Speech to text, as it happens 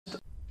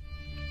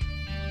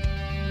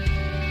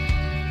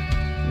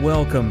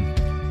Welcome.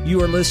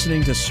 You are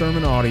listening to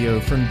sermon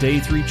audio from Day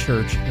 3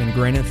 Church in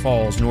Granite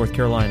Falls, North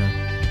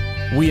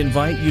Carolina. We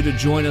invite you to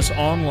join us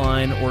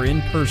online or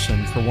in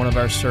person for one of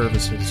our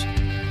services.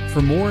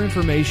 For more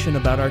information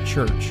about our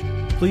church,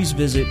 please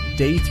visit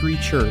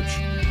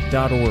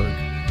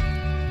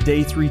day3church.org.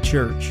 Day 3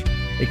 Church.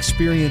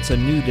 Experience a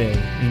new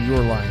day in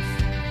your life.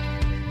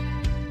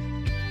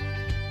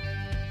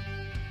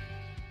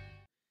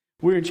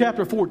 We're in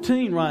chapter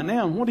 14 right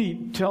now, and what he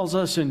tells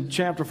us in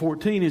chapter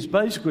 14 is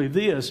basically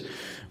this.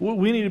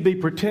 We need to be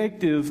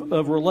protective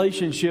of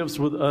relationships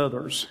with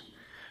others.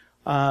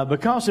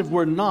 Because if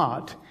we're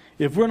not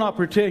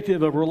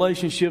protective of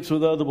relationships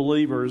with other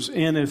believers,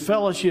 and if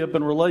fellowship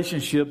and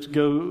relationships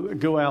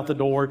go out the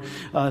door,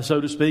 so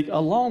to speak,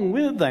 along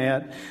with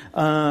that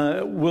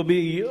will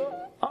be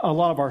a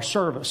lot of our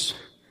service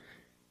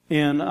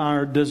and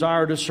our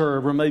desire to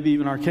serve, or maybe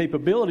even our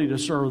capability to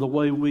serve the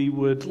way we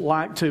would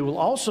like to, will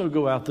also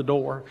go out the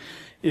door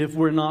if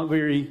we're not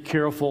very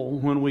careful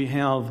when we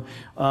have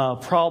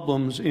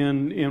problems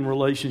in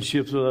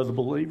relationships with other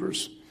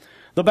believers.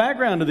 The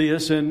background of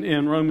this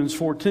in Romans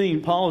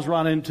 14, Paul is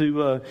writing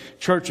to a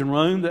church in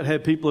Rome that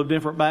had people of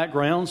different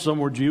backgrounds. Some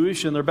were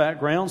Jewish in their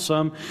background.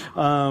 Some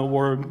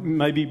were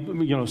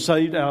maybe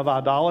saved out of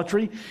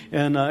idolatry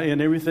and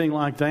everything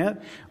like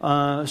that.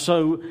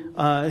 So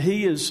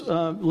he is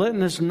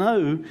letting us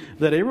know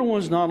that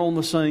everyone's not on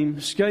the same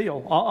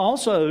scale.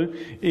 Also,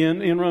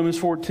 in Romans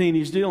 14,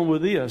 he's dealing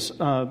with this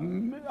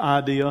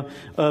idea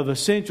of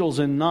essentials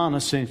and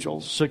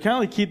non-essentials. So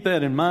kind of keep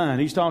that in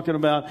mind. He's talking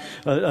about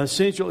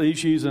essential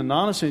issues and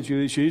non-essential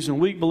issues, and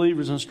weak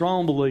believers and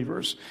strong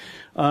believers.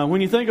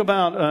 When you think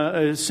about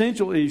an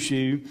essential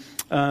issue,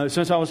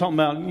 since I was talking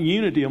about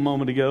unity a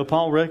moment ago,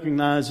 Paul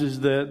recognizes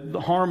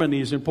that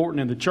harmony is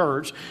important in the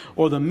church,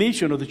 or the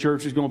mission of the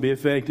church is going to be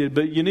affected,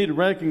 but you need to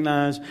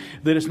recognize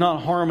that it's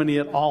not harmony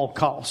at all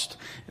cost.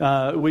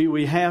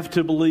 We have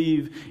to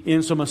believe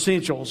in some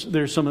essentials.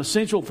 There's some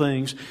essential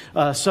things,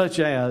 such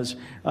as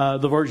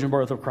the virgin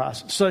birth of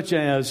Christ, such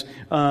as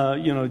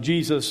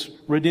Jesus'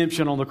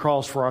 redemption on the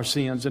cross for our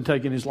sins and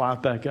taking His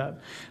life back up,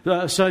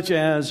 such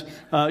as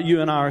you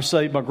and I are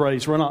saved by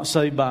grace. We're not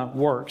saved by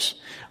works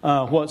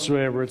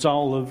whatsoever. It's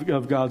all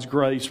of God's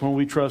grace when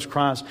we trust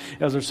Christ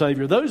as our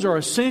Savior. Those are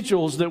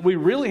essentials that we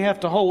really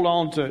have to hold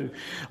on to.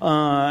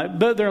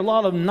 But there are a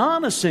lot of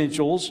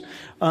non-essentials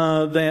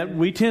that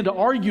we tend to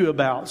argue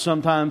about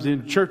sometimes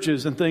in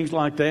churches and things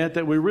like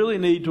that we really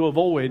need to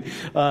avoid,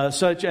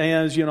 such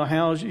as,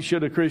 how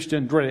should a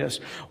Christian dress,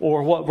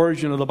 or what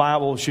version of the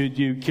Bible should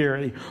you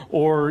carry,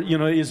 or,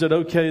 is it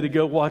okay to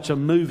go watch a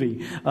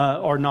movie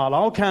or not?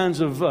 All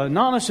kinds of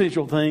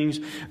non-essential things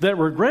that,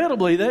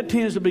 regrettably, that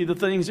tends to be the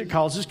things that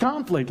causes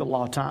conflict a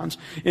lot of times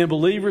in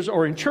believers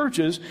or in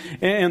churches.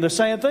 And the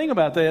sad thing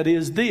about that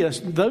is this: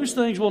 those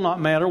things will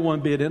not matter one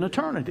bit in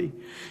eternity.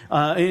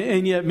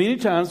 And yet many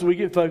times we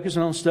get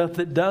focusing on stuff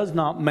that does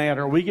not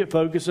matter. We get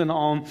focusing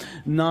on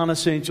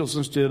non-essentials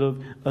instead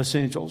of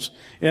essentials.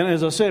 And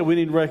as I said, we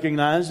need to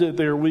recognize that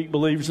there are weak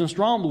believers and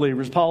strong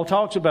believers. Paul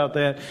talks about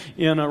that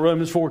in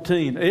Romans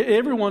 14.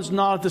 Everyone's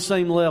not at the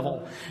same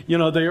level.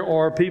 There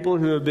are people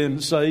who have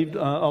been saved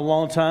a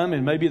long time,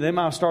 and maybe they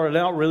might have started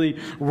out really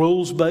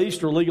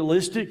rules-based or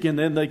legalistic, and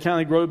then they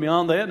kind of grow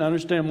beyond that and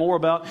understand more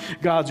about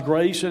God's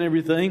grace and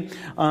everything.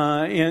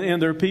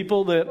 And there are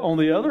people that, on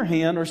the other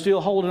hand, are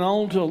still holding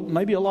on to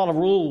maybe a lot of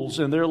rules,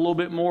 and they're a little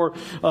bit more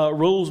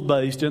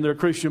rules-based in their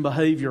Christian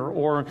behavior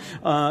or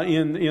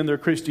in their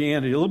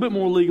Christianity, a little bit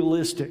more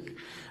legalistic.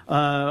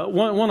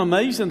 One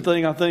amazing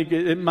thing I think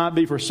it might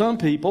be for some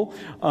people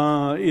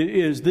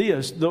is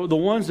this: the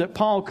ones that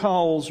Paul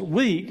calls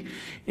weak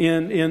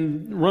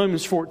in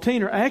Romans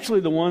 14 are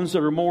actually the ones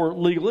that are more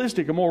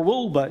legalistic and more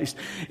rule-based.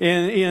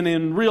 And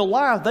in real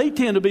life, they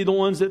tend to be the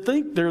ones that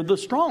think they're the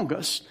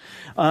strongest.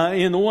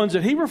 And the ones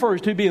that he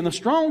refers to being the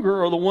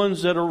stronger are the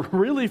ones that are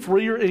really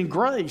freer in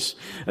grace,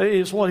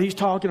 is what he's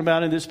talking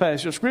about in this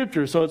passage of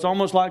Scripture. So it's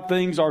almost like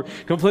things are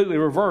completely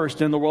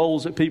reversed in the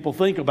roles that people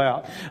think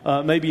about,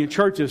 maybe in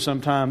churches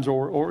sometimes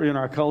or in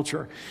our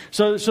culture.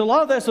 So a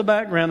lot of that's the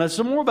background. That's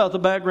some more about the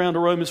background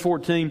of Romans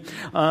 14.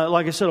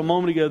 Like I said a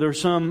moment ago, there are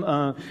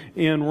some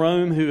in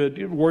Rome who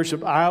had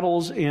worshipped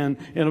idols, and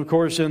of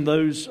course in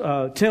those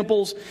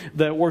temples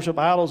that worship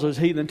idols, those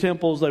heathen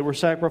temples, they were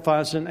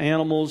sacrificing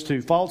animals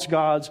to false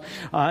gods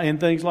and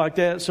things like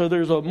that. So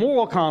there's a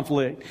moral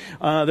conflict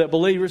that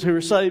believers who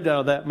are saved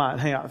out of that might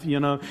have.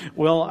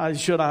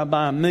 Should I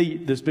buy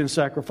meat that's been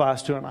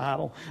sacrificed to an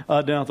idol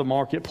down at the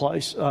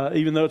marketplace,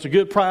 even though it's a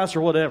good price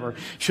or whatever?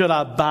 Should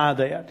I buy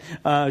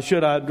that?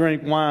 Should I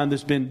drink wine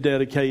that's been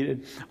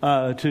dedicated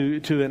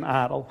to an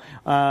idol?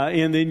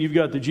 And then you've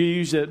got the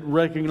Jews that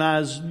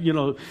recognize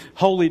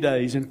holy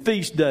days and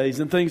feast days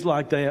and things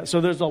like that. So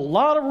there's a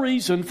lot of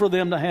reason for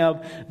them to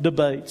have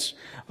debates.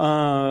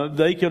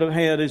 They could have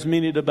had as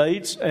many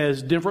debates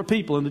as different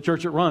people in the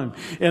church at Rome.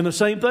 And the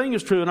same thing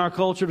is true in our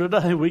culture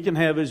today. We can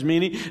have as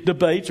many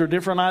debates or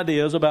different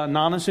ideas about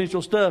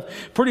non-essential stuff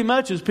pretty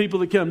much as people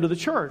that come to the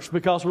church,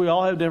 because we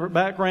all have different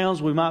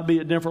backgrounds. We might be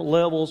at different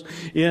levels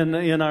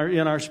in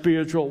our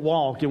spiritual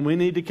walk, and we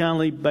need to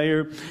kindly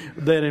bear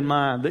that in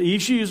mind. The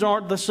issues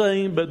aren't the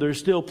same, but there's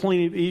still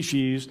plenty of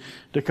issues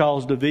to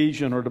cause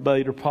division or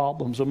debate or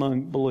problems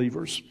among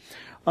believers.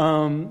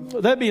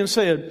 That being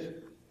said,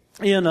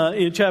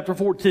 in chapter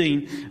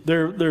 14,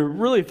 there are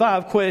really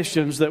 5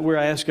 questions that we're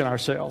asking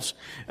ourselves.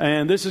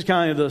 And this is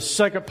kind of the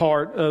second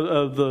part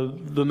of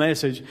the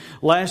message.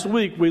 Last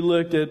week we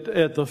looked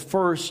at the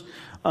first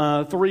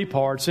 3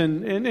 parts,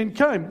 and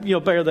kind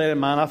of, bear that in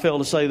mind. I failed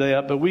to say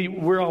that, but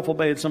we're awful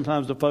bad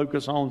sometimes to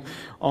focus on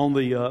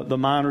the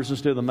minors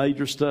instead of the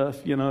major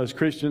stuff. As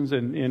Christians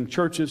and in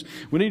churches,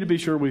 we need to be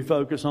sure we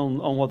focus on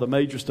what the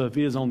major stuff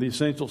is, on the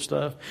essential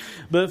stuff.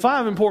 But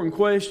 5 important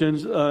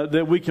questions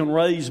that we can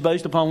raise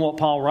based upon what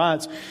Paul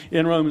writes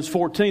in Romans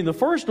 14. The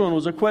first one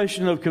was a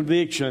question of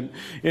conviction.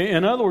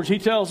 In other words, he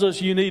tells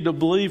us you need to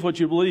believe what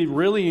you believe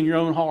really in your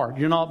own heart.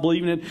 You're not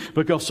believing it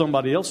because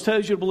somebody else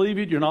tells you to believe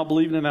it. You're not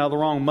believing it out of the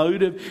wrong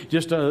motive,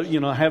 just to,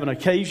 have an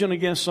occasion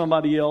against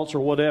somebody else or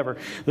whatever.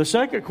 The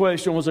second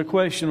question was a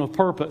question of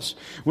purpose.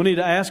 We need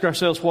to ask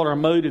ourselves what our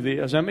motive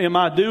is. Am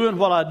I doing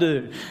what I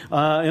do?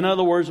 In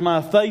other words,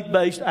 my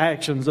faith-based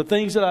actions, the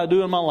things that I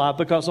do in my life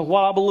because of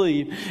what I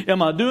believe,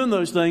 am I doing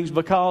those things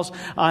because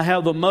I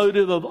have the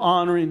motive of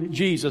honoring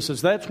Jesus?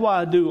 That's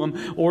why I do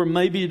them, or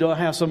maybe do I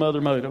have some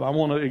other motive? I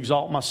want to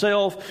exalt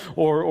myself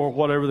or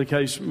whatever the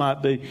case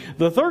might be.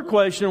 The third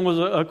question was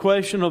a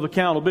question of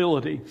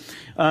accountability.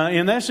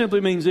 And that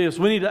simply means this.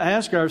 We need to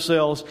ask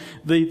ourselves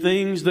the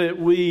things that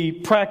we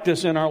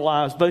practice in our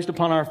lives based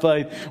upon our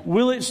faith.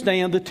 Will it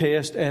stand the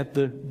test at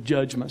the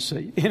judgment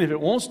seat? And if it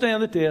won't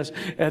stand the test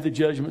at the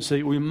judgment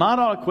seat, we might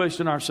ought to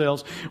question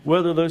ourselves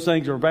whether those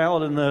things are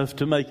valid enough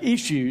to make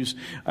issues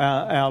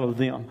out of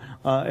them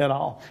at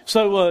all.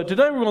 So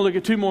today we're going to look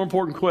at 2 more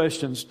important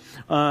questions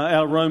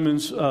out of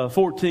Romans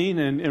 14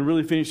 and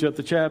really finish up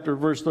the chapter,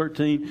 verse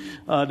 13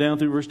 down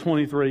through verse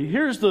 23.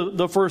 Here's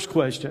the first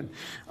question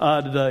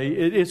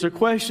today. It's a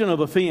question of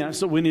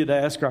offense that we need to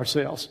ask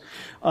ourselves.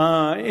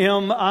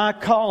 Am I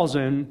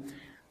causing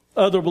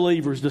other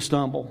believers to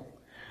stumble?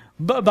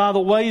 But by the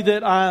way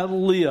that I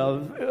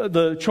live,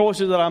 the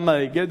choices that I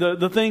make,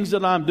 the things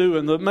that I'm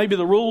doing, maybe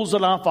the rules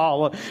that I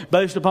follow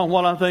based upon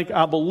what I think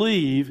I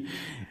believe,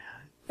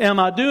 am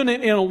I doing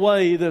it in a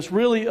way that's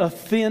really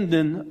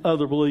offending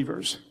other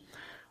believers?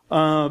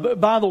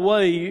 By the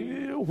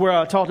way, where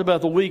I talked about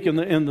the weak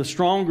and the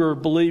stronger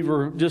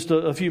believer just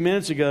a few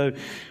minutes ago,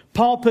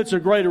 Paul puts a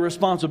greater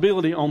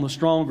responsibility on the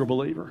stronger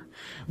believer,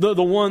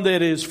 the one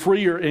that is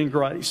freer in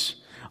grace.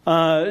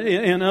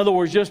 In other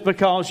words, just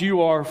because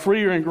you are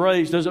freer in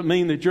grace doesn't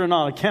mean that you're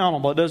not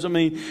accountable. It doesn't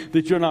mean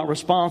that you're not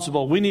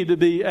responsible. We need to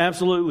be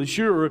absolutely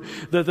sure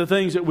that the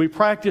things that we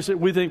practice, that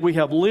we think we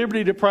have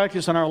liberty to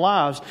practice in our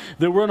lives,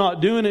 that we're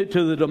not doing it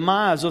to the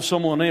demise of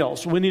someone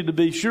else. We need to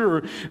be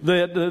sure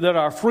that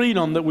our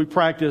freedom that we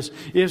practice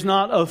is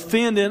not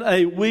offending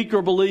a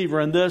weaker believer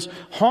and thus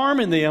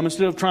harming them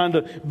instead of trying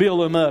to build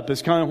them up.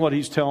 It's kind of what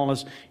he's telling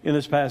us in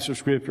this passage of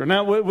Scripture.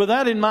 Now, with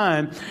that in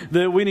mind,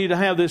 that we need to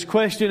have this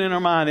question in our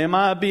mind. Am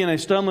I being a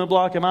stumbling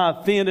block? Am I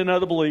offending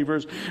other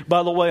believers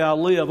by the way I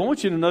live? I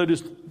want you to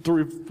notice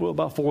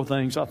about 4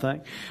 things, I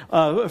think.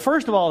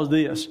 First of all is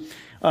this.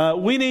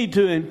 We need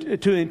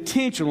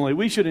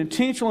we should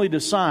intentionally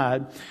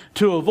decide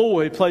to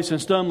avoid placing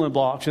stumbling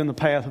blocks in the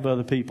path of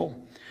other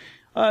people.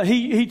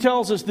 He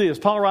tells us this.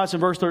 Paul writes in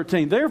verse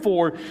 13,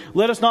 "Therefore,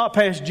 let us not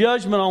pass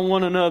judgment on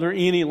one another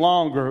any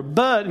longer.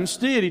 But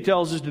instead," he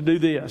tells us to do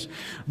this,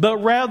 "but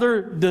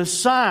rather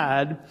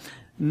decide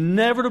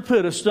never to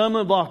put a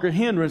stumbling block or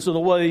hindrance in the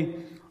way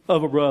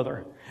of a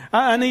brother."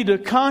 I need to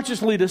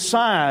consciously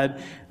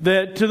decide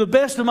that to the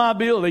best of my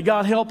ability,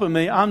 God helping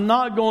me, I'm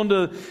not going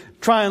to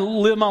try and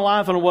live my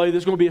life in a way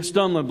that's going to be a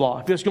stumbling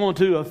block, that's going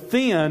to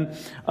offend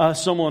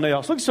someone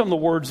else. Look at some of the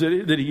words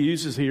that he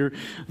uses here.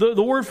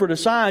 The word for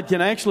decide can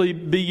actually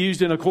be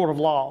used in a court of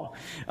law.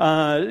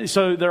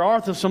 So there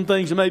are some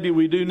things that maybe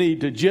we do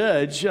need to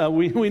judge.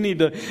 We need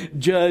to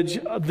judge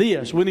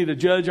this. We need to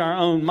judge our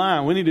own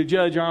mind. We need to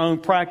judge our own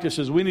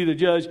practices. We need to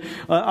judge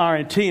our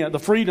intent, the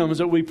freedoms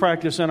that we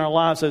practice in our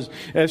lives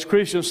as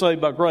Christians saved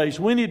by grace.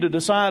 We need to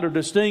decide or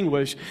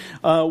distinguish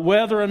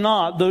whether or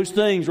not those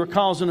things are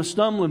causing a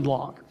stumbling block.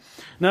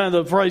 Now,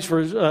 the phrase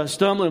for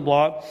stumbling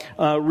block,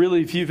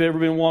 really, if you've ever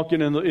been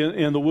walking in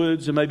the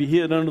woods and maybe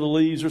hid under the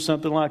leaves or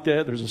something like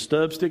that, there's a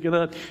stub sticking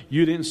up,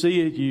 you didn't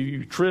see it,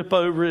 you trip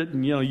over it,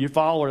 and you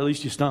fall, or at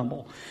least you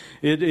stumble.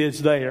 It's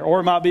there. Or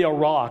it might be a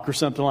rock or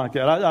something like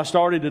that. I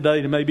started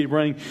today to maybe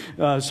bring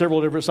several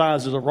different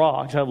sizes of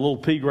rocks. I have a little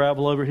pea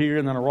gravel over here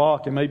and then a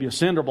rock and maybe a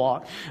cinder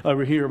block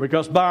over here.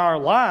 Because by our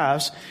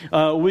lives,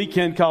 we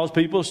can cause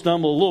people to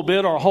stumble a little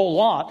bit or a whole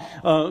lot,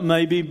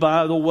 maybe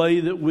by the way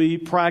that we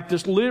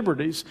practice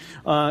liberties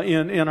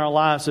in our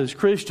lives as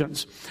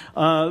Christians.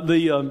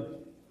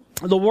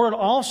 The word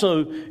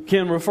also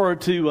can refer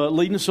to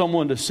leading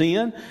someone to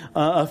sin,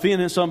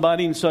 offending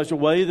somebody in such a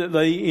way that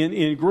they,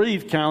 in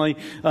grief, kind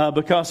of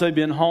because they've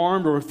been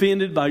harmed or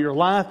offended by your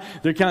life,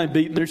 they're kind of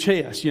beating their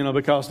chest,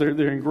 because they're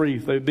in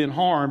grief. They've been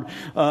harmed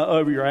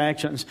over your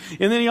actions.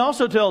 And then he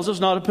also tells us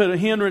not to put a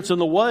hindrance in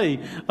the way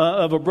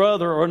of a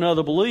brother or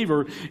another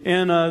believer.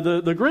 And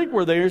the Greek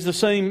word there is the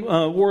same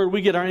word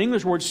we get our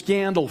English word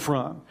scandal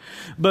from.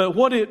 But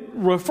what it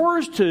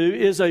refers to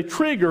is a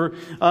trigger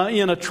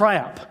in a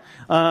trap.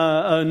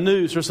 A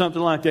noose or something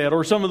like that,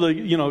 or some of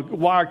the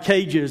wire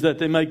cages that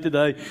they make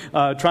today,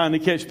 trying to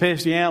catch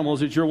pesky animals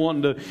that you're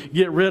wanting to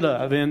get rid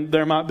of, and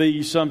there might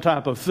be some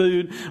type of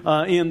food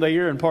in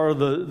there and part of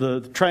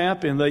the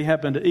trap, and they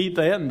happen to eat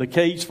that, and the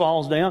cage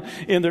falls down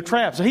in their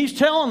trap. So he's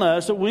telling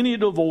us that we need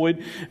to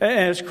avoid,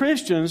 as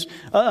Christians,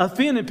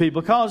 offending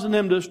people, causing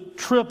them to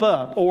trip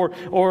up,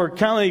 or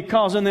kind of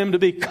causing them to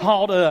be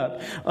caught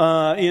up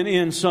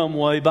in some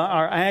way by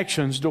our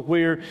actions, to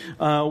where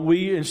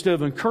we, instead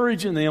of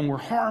encouraging them,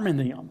 we're harming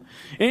them.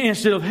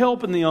 Instead of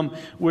helping them,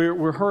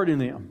 we're hurting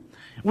them.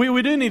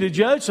 We do need to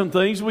judge some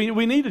things.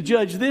 We need to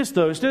judge this,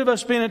 though. Instead of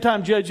us spending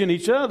time judging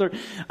each other,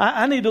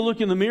 I need to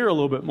look in the mirror a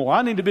little bit more.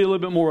 I need to be a little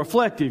bit more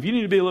reflective. You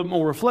need to be a little bit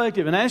more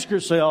reflective and ask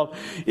yourself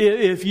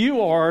if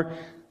you are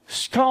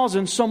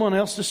causing someone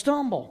else to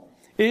stumble.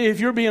 If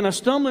you're being a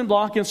stumbling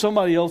block in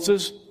somebody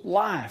else's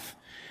life.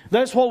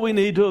 That's what we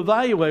need to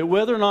evaluate,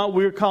 whether or not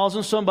we're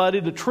causing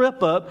somebody to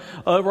trip up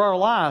over our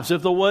lives.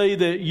 If the way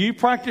that you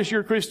practice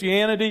your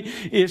Christianity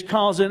is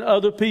causing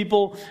other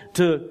people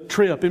to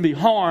trip and be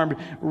harmed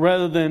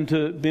rather than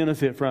to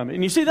benefit from it.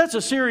 And you see, that's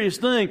a serious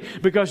thing,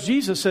 because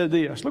Jesus said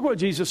this. Look what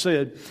Jesus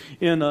said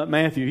in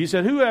Matthew. He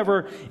said,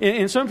 whoever,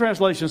 in some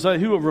translations say,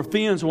 whoever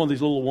offends one of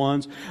these little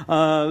ones.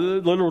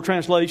 The literal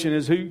translation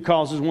is who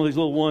causes one of these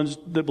little ones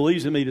that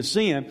believes in me to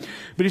sin.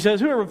 But he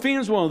says, whoever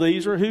offends one of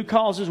these, or who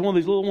causes one of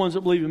these little ones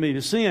that believe in me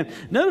to sin.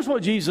 Notice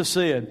what Jesus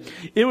said.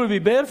 It would be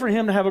better for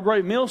him to have a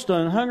great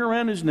millstone hung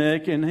around his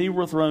neck and he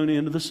were thrown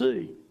into the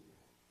sea.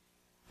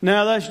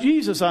 Now that's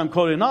Jesus I'm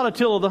quoting, not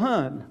Attila the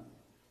Hun.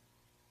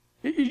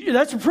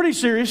 That's a pretty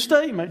serious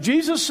statement.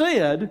 Jesus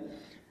said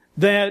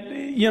that,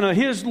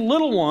 his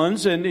little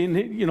ones, and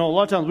a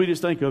lot of times we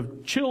just think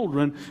of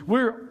children,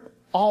 we're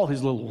all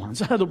his little ones.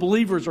 The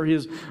believers are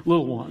his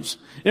little ones.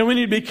 And we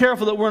need to be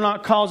careful that we're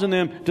not causing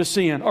them to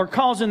sin or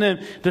causing them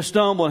to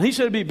stumble. And he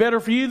said it'd be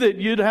better for you that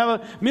you'd have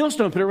a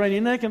millstone put around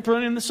your neck and throw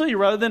it in the sea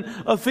rather than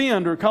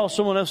offend or cause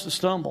someone else to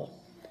stumble.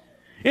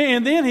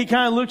 And then he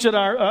kind of looks at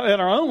our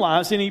own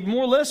lives, and he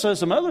more or less says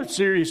some other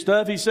serious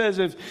stuff. He says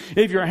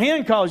if your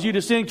hand calls you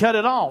to sin, cut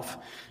it off.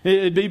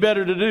 It'd be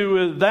better to do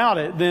without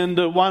it than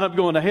to wind up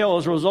going to hell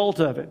as a result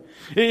of it.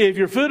 If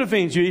your foot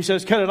offends you, he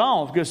says cut it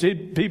off, because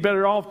he'd be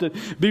better off to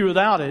be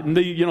without it and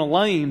be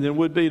lame than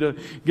would be to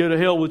go to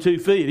hell with 2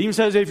 feet. He even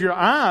says if your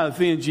eye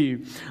offends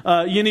you,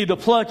 you need to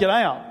pluck it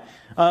out.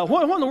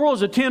 What in the world is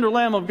the tender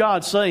Lamb of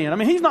God saying? I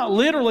mean, he's not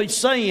literally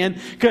saying,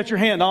 cut your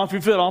hand off,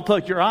 your foot off,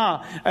 pluck your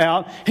eye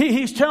out.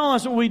 He's telling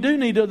us that we do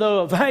need to,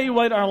 though,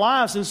 evaluate our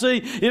lives and see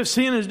if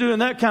sin is doing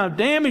that kind of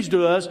damage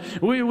to us.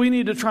 We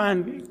need to try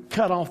and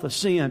cut off the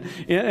sin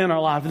in our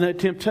life and that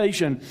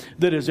temptation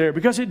that is there.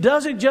 Because it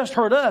doesn't just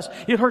hurt us,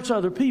 it hurts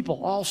other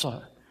people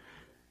also.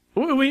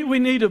 We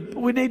need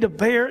to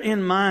bear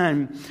in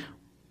mind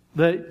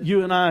that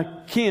you and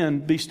I can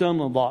be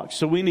stumbling blocks.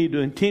 So we need to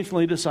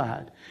intentionally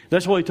decide.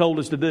 That's what he told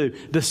us to do.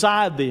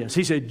 Decide this.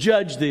 He said,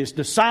 judge this,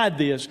 decide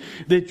this,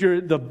 that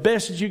you're the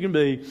best that you can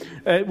be.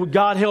 With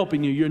God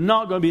helping you, you're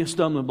not going to be a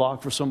stumbling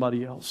block for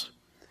somebody else.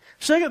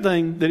 Second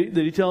thing that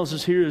he tells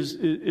us here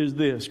is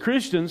this.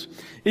 Christians,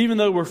 even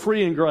though we're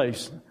free in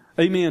grace,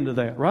 amen to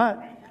that, right?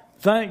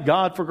 Thank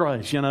God for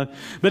grace,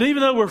 But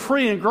even though we're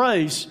free in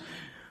grace,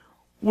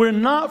 we're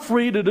not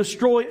free to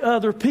destroy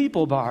other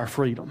people by our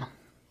freedom.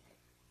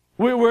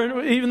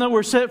 Even though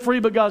we're set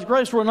free by God's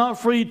grace, we're not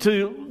free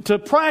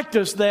to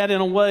practice that in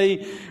a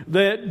way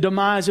that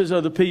demises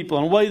other people,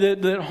 in a way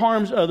that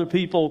harms other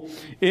people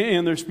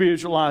in their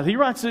spiritual life. He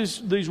writes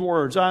these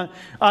words,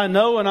 I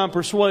know and I'm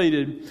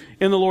persuaded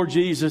in the Lord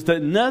Jesus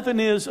that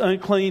nothing is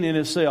unclean in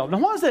itself. Now,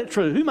 why is that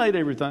true? Who made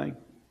everything?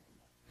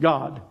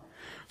 God.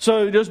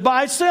 So just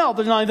by itself,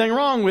 there's not anything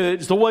wrong with it.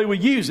 It's the way we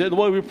use it, the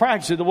way we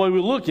practice it, the way we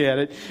look at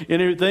it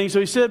and everything. So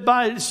he said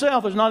by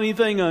itself, there's not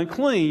anything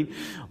unclean,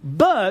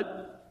 but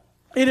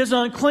it is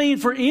unclean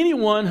for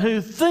anyone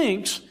who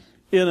thinks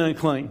it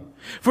unclean.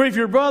 For if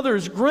your brother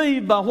is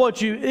grieved by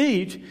what you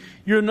eat,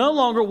 you're no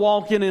longer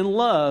walking in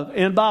love.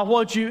 And by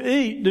what you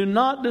eat, do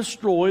not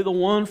destroy the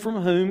one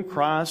from whom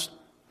Christ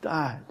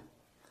died.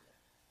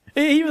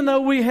 Even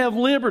though we have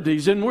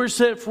liberties and we're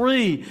set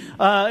free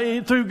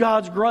through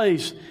God's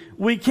grace,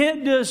 we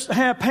can't just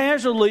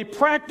haphazardly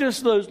practice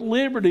those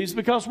liberties,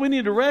 because we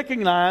need to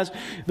recognize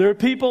there are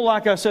people,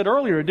 like I said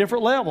earlier, at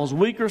different levels,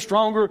 weaker,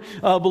 stronger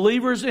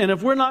believers. And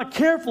if we're not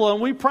careful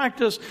and we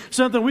practice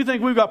something we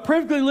think we've got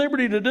perfectly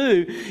liberty to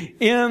do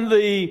in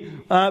the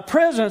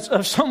presence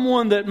of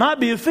someone that might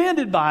be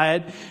offended by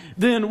it,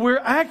 then we're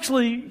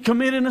actually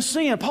committing a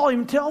sin. Paul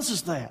even tells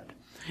us that.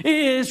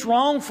 It's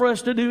wrong for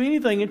us to do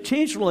anything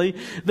intentionally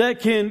that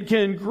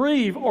can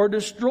grieve or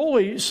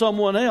destroy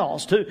someone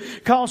else, to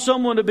cause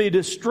someone to be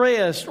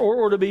distressed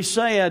or to be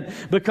sad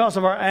because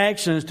of our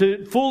actions,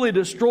 to fully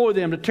destroy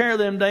them, to tear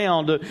them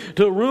down,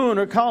 to ruin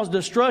or cause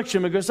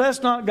destruction, because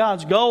that's not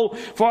God's goal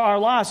for our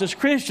lives as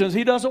Christians.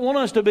 He doesn't want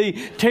us to be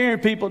tearing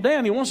people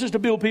down. He wants us to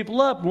build people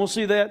up, and we'll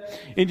see that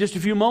in just a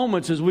few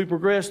moments as we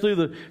progress through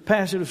the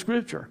passage of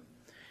Scripture.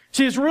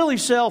 See, it's really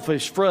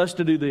selfish for us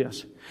to do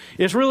this.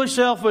 It's really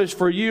selfish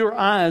for you or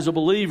I as a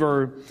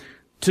believer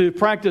to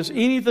practice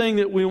anything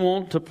that we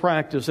want to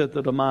practice at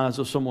the demise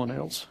of someone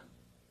else.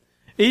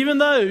 Even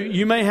though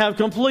you may have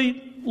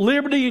complete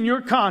liberty in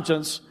your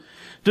conscience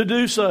to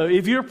do so,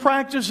 if you're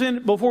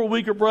practicing before a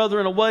weaker brother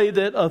in a way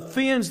that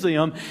offends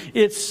them,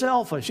 it's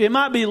selfish. It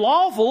might be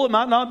lawful, it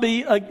might not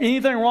be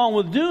anything wrong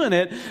with doing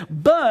it,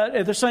 but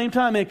at the same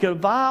time it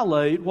could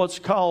violate what's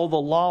called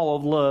the law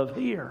of love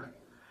here.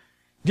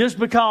 Just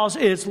because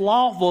it's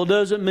lawful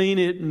doesn't mean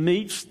it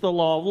meets the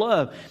law of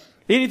love.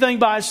 Anything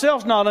by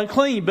itself is not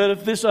unclean, but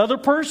if this other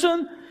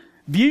person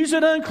views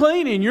it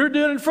unclean and you're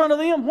doing it in front of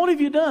them, what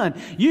have you done?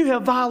 You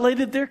have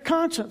violated their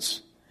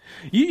conscience.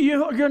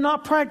 You're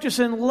not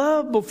practicing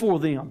love before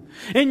them.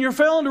 And you're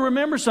failing to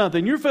remember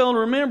something. You're failing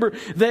to remember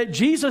that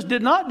Jesus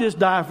did not just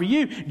die for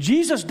you.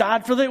 Jesus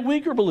died for that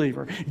weaker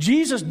believer.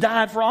 Jesus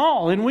died for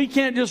all. And we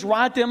can't just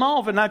write them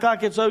off and act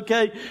like it's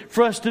okay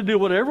for us to do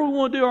whatever we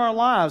want to do in our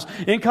lives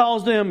and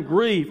cause them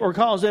grief or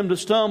cause them to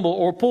stumble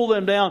or pull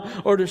them down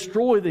or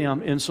destroy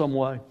them in some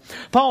way.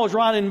 Paul was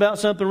writing about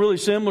something really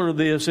similar to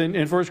this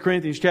in 1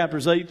 Corinthians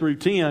chapters 8 through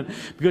 10,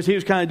 because he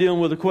was kind of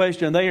dealing with a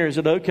question there. Is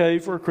it okay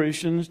for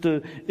Christians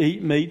to eat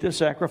meat that's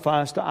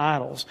sacrificed to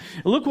idols?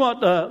 Look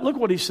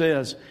what he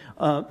says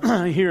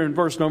here in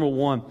verse number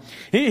 1.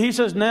 He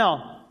says,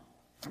 "Now,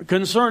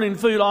 concerning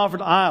food offered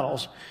to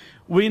idols,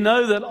 we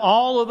know that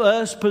all of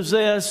us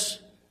possess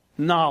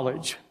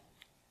knowledge.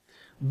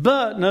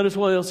 But," notice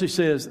what else he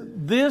says,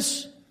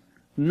 "this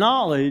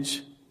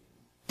knowledge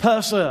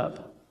puffs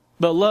up,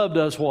 but love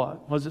does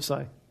what? What does it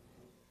say?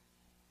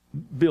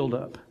 Build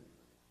up."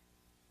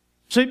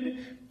 See,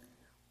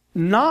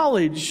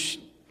 knowledge,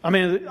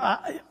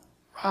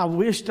 I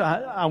wished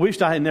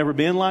I had never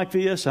been like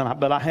this,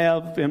 but I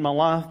have in my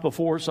life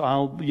before. So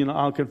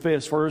I'll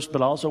confess first.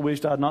 But I also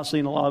wished I had not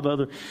seen a lot of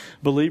other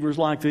believers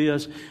like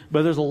this.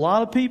 But there's a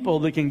lot of people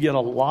that can get a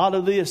lot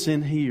of this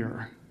in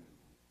here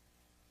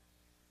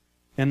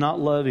and not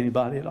love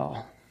anybody at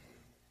all.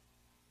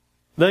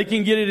 They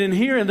can get it in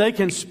here and they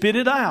can spit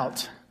it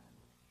out,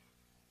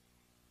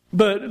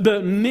 but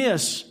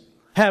miss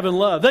having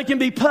love. They can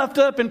be puffed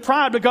up in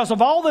pride because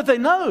of all that they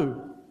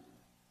know.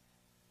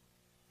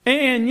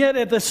 And yet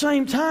at the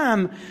same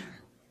time,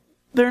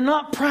 they're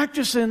not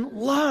practicing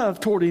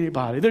love toward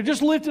anybody. They're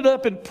just lifted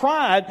up in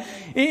pride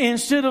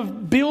instead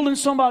of building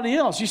somebody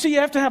else. You see, you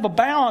have to have a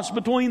balance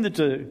between the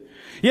two.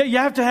 Yeah, you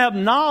have to have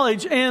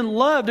knowledge and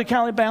love to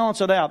kind of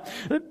balance it out.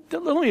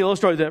 Let me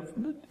illustrate that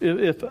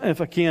if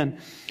I can.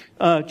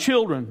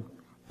 Children,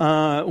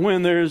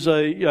 when there's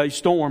a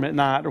storm at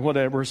night or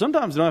whatever,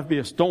 sometimes it doesn't have to be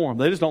a storm.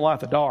 They just don't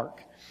like the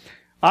dark.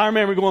 I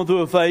remember going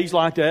through a phase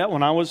like that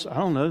when I was,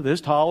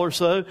 this tall or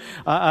so,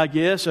 I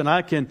guess. And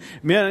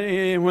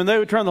when they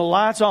would turn the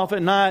lights off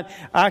at night,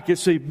 I could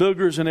see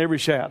boogers in every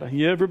shadow.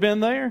 You ever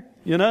been there?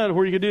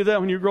 Where you could do that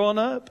when you're growing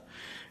up?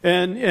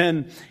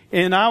 And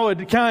I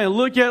would kind of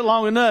look at it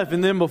long enough,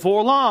 and then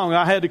before long,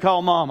 I had to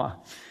call Mama.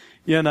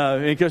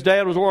 Because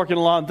Dad was working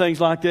a lot and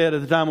things like that at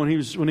the time when he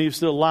was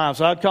still alive.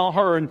 So I'd call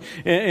her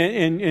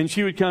and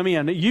she would come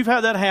in. You've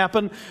had that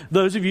happen,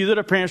 those of you that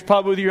are parents,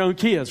 probably with your own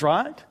kids,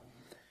 right?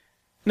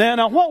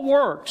 Now what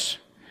works?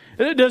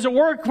 Does it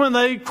work when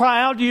they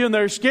cry out to you and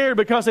they're scared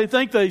because they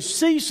think they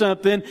see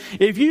something?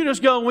 If you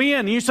just go in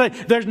and you say,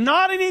 "There's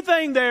not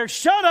anything there,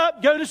 shut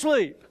up, go to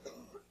sleep,"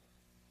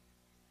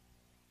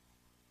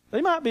 they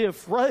might be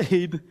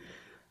afraid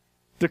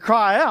to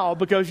cry out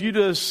because you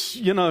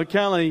just, kind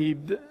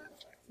of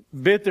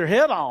bit their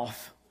head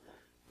off.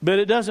 But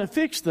it doesn't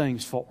fix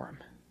things for them.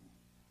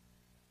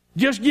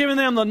 Just giving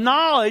them the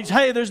knowledge,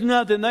 hey, there's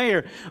nothing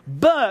there.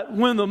 But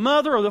when the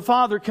mother or the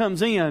father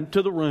comes in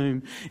to the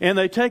room and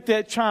they take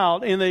that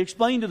child and they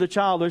explain to the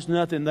child there's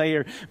nothing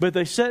there, but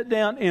they sit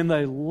down and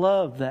they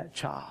love that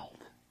child.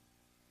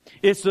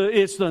 It's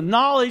the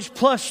knowledge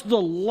plus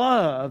the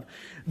love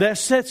that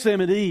sets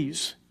them at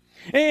ease.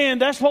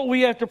 And that's what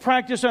we have to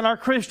practice in our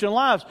Christian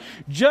lives.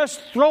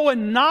 Just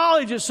throwing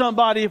knowledge at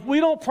somebody, if we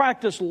don't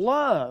practice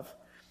love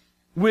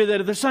with it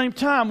at the same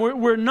time,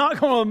 we're not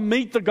going to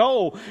meet the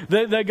goal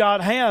that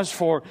God has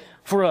for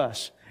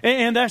us.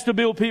 And that's to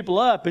build people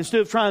up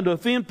instead of trying to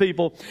offend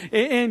people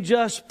and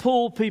just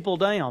pull people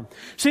down.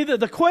 See,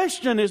 the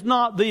question is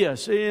not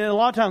this. And a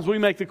lot of times we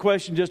make the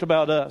question just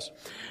about us.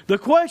 The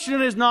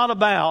question is not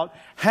about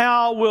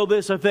how will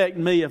this affect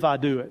me if I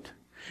do it.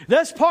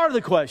 That's part of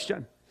the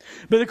question.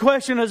 But the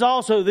question is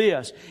also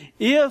this: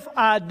 if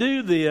I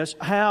do this,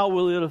 how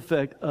will it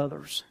affect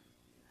others?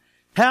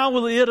 How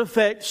will it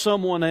affect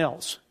someone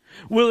else?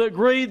 Will it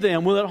grieve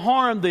them? Will it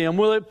harm them?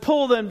 Will it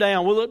pull them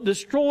down? Will it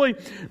destroy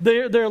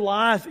their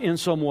life in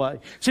some way?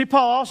 See,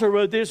 Paul also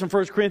wrote this in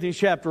 1 Corinthians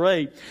chapter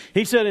 8.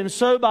 He said, and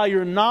so by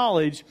your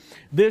knowledge,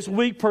 this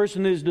weak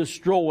person is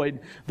destroyed.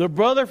 The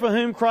brother for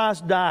whom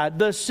Christ died,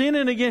 thus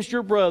sinning against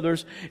your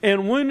brothers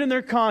and wounding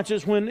their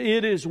conscience when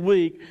it is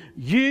weak,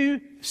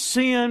 you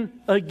sin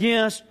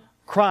against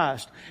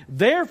Christ.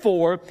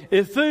 Therefore,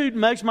 if food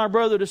makes my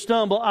brother to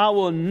stumble, I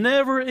will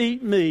never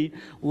eat meat,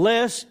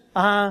 lest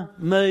I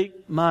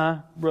make my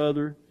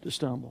brother to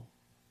stumble.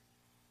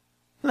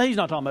 Now, he's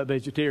not talking about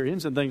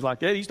vegetarians and things like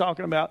that. He's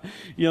talking about,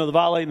 the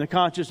violating the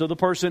conscience of the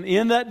person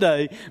in that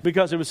day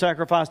because it was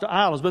sacrificed to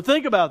idols. But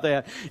think about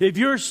that. If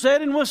you're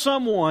sitting with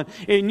someone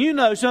and you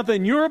know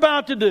something you're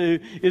about to do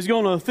is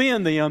going to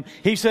offend them,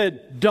 he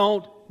said,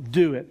 don't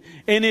do it.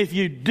 And if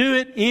you do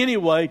it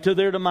anyway to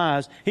their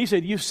demise, he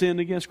said, you've sinned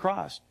against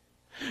Christ.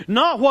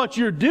 Not what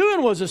you're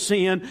doing was a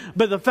sin,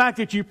 but the fact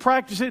that you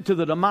practice it to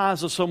the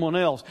demise of someone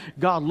else.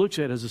 God looks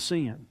at it as a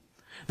sin.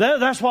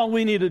 That's why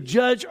we need to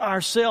judge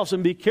ourselves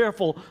and be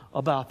careful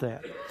about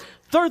that.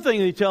 Third thing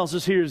that he tells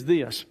us here is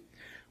this.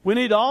 We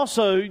need to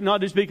also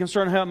not just be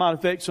concerned how it might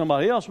affect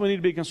somebody else. We need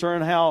to be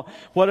concerned how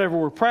whatever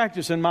we're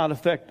practicing might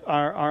affect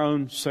our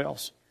own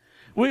selves.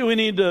 We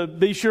need to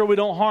be sure we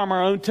don't harm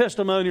our own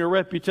testimony or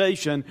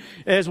reputation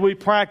as we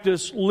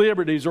practice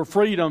liberties or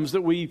freedoms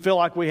that we feel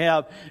like we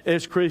have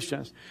as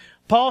Christians.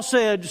 Paul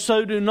said,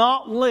 so do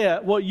not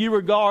let what you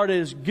regard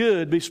as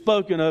good be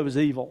spoken of as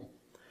evil.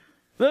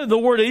 The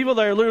word evil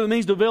there literally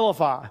means to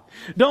vilify.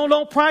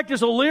 Don't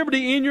practice a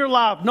liberty in your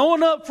life,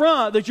 knowing up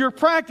front that you're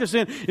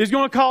practicing is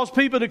going to cause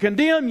people to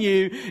condemn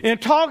you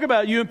and talk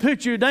about you and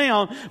put you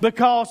down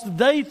because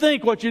they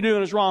think what you're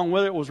doing is wrong,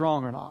 whether it was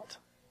wrong or not.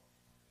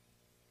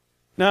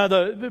 Now,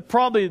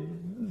 probably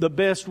the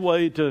best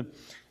way to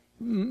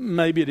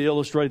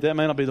illustrate that,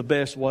 may not be the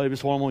best way, but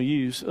it's what I'm going to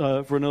use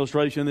for an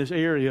illustration in this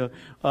area,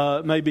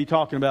 may be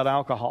talking about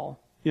alcohol.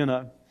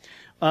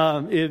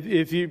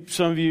 If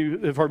some of you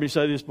have heard me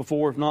say this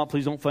before, if not,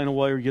 please don't faint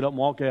away or get up and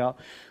walk out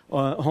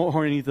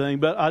or anything.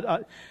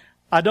 But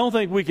I don't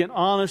think we can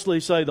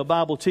honestly say the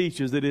Bible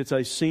teaches that it's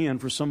a sin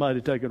for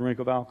somebody to take a drink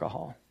of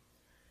alcohol.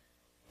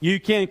 You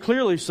can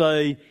clearly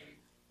say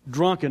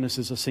drunkenness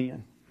is a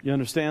sin. You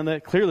understand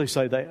that? Clearly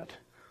say that.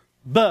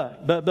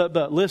 But,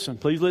 listen,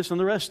 please listen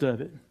to the rest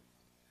of it.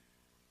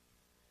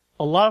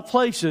 A lot of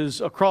places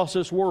across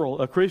this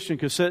world, a Christian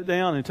could sit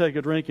down and take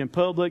a drink in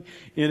public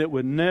and it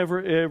would never,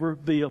 ever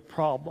be a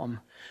problem.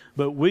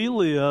 But we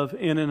live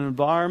in an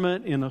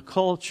environment, in a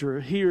culture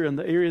here in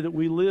the area that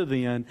we live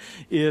in.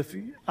 If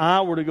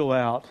I were to go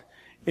out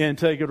and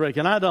take a drink,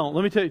 and I don't.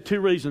 Let me tell you 2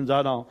 reasons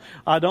I don't.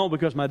 I don't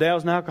because my dad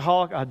was an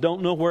alcoholic. I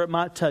don't know where it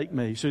might take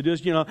me. So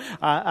just,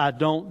 I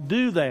don't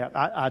do that.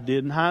 I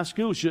did in high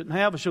school. Shouldn't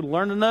have. I should have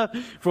learned enough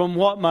from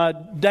what my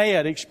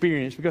dad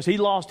experienced because he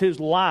lost his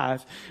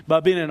life by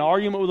being in an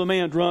argument with a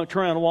man drunk,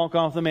 trying to walk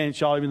off the man and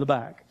shot him in the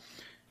back.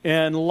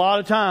 And a lot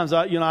of times,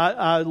 I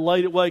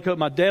laid it wake up.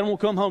 My dad won't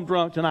come home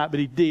drunk tonight, but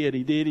he did,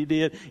 and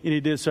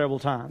he did several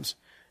times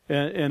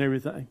and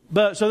everything.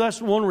 So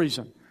that's one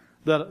reason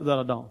that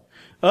I don't.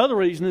 Other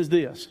reason is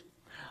this.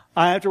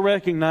 I have to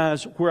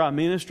recognize where I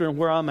minister and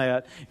where I'm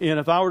at. And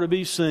if I were to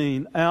be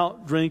seen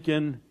out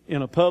drinking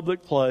in a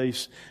public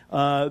place,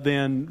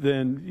 then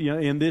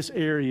in this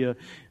area,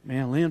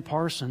 man, Lynn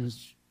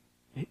Parsons,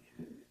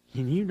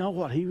 you know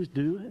what he was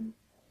doing?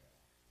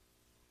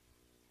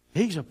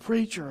 He's a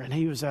preacher and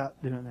he was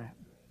out doing that.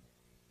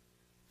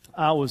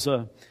 I was,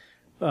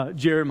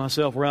 Jared and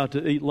myself were out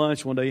to eat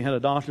lunch one day. He had a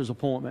doctor's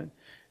appointment.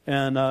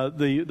 And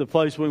the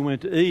place we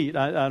went to eat,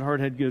 I'd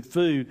heard had good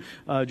food.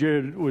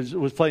 Jared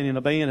was playing in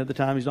a band at the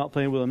time. He's not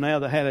playing with them now.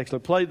 That had actually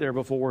played there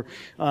before.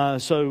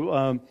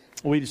 So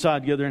we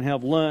decided to go there and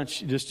have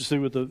lunch just to see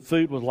what the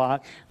food was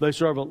like. They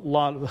serve a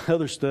lot of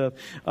other stuff,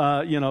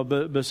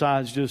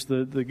 besides just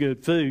the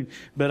good food.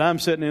 But I'm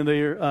sitting in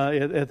there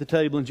at the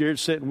table, and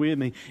Jared's sitting with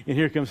me. And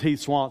here comes Heath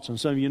Swanson.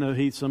 Some of you know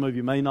Heath, some of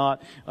you may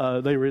not.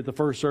 They were at the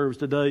first service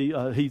today.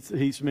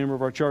 Heath's a member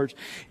of our church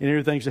and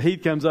everything. So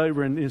Heath comes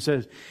over and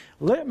says,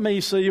 "Let me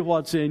see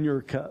what's in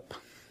your cup."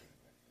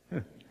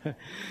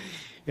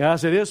 Yeah, I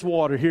said, "It's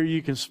water. Here,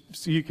 you can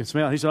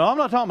smell it." He said, "I'm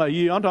not talking about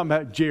you. I'm talking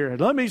about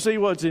Jared. Let me see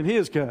what's in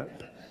his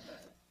cup."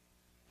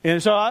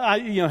 And so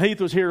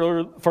Heath was here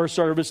earlier first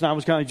service, and I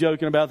was kind of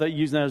joking about that,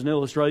 using that as an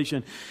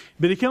illustration.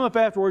 But he came up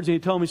afterwards and he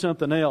told me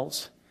something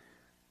else.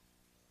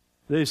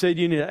 They said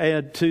you need to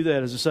add to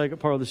that as a second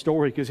part of the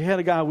story, because he had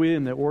a guy with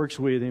him that works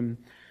with him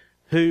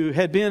who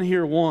had been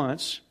here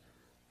once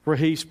for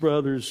Heath's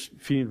brother's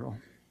funeral.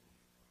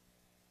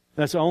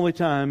 That's the only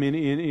time, and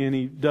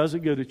he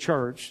doesn't go to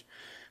church.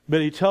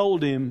 But he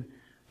told him,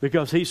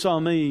 because he saw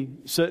me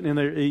sitting in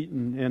there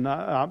eating, and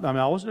I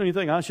wasn't doing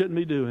anything I shouldn't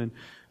be doing.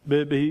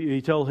 But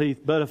he told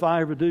Heath, "But if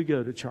I ever do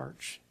go to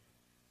church,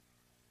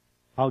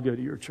 I'll go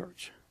to your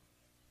church."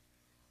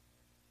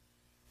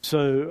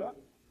 So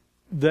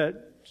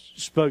that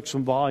spoke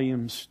some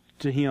volumes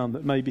to him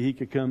that maybe he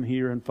could come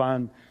here and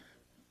find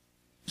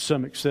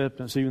some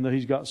acceptance, even though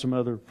he's got some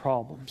other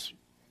problems.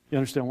 You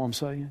understand what I'm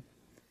saying?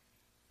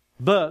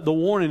 But the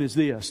warning is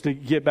this, to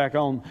get back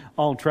on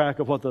track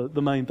of what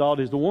the main thought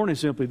is. The warning is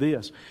simply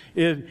this.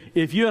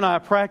 If you and I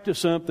practice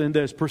something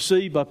that's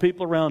perceived by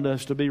people around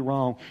us to be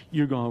wrong,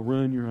 you're going to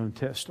ruin your own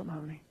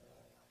testimony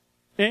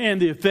and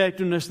the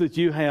effectiveness that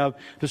you have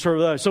to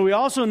serve others. So we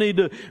also need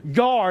to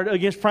guard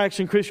against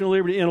practicing Christian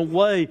liberty in a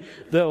way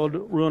that will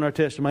ruin our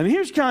testimony. And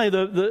here's kind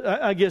of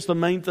the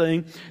main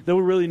thing that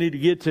we really need to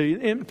get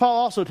to. And Paul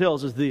also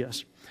tells us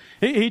this.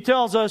 He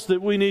tells us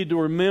that we need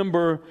to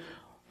remember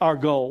our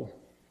goal.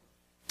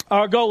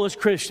 Our goal as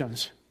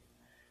Christians.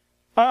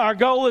 Our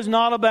goal is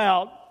not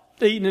about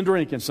eating and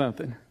drinking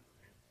something.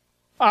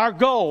 Our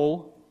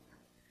goal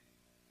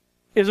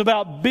is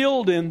about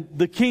building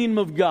the kingdom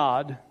of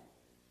God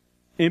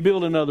and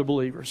building other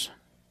believers.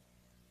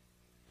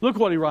 Look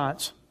what he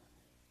writes.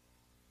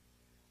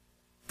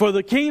 For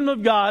the kingdom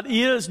of God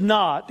is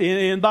not,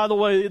 and by the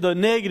way, the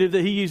negative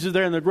that he uses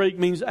there in the Greek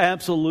means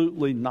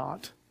absolutely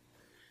not.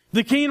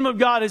 The kingdom of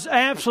God is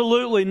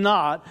absolutely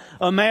not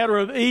a matter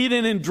of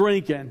eating and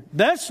drinking.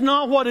 That's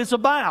not what it's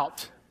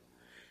about.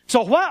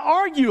 So why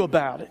argue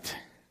about it?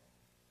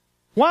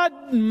 Why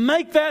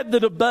make that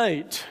the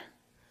debate?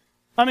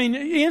 I mean,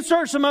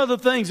 insert some other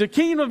things. The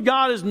kingdom of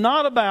God is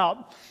not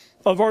about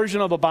a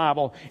version of a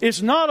Bible.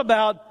 It's not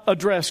about a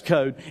dress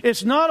code.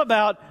 It's not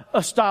about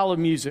a style of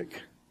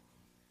music.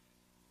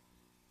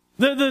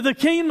 The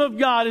kingdom of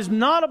God is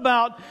not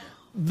about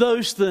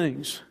those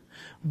things.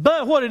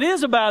 But what it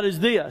is about is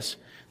this.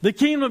 The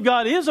kingdom of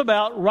God is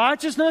about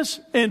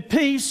righteousness and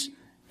peace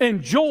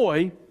and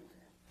joy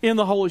in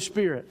the Holy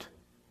Spirit.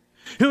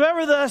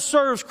 Whoever thus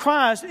serves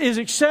Christ is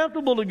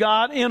acceptable to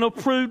God and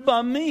approved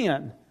by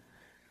men.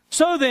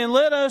 So then,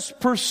 let us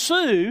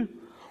pursue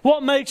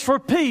what makes for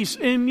peace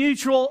and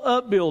mutual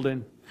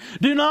upbuilding.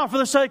 Do not, for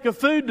the sake of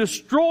food,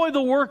 destroy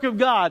the work of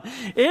God.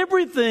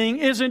 Everything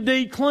is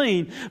indeed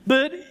clean,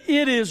 but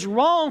it is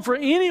wrong for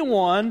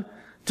anyone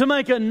to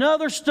make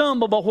another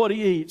stumble by what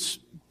he eats.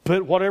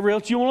 Put whatever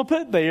else you want to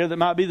put there that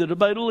might be the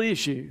debatable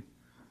issue.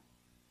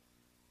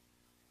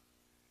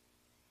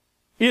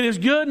 It is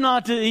good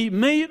not to eat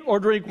meat or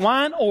drink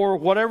wine or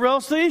whatever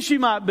else the issue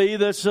might be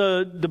that's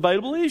a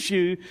debatable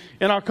issue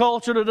in our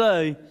culture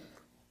today.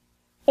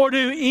 Or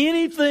do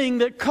anything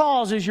that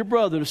causes your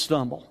brother to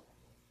stumble.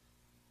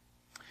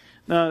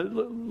 Now,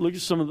 look at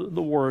some of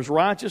the words.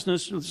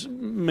 Righteousness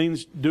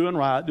means doing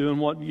right, doing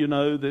what you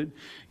know that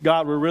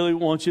God would really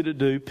want you to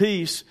do.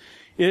 Peace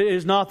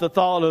is not the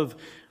thought of,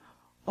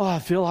 oh, I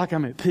feel like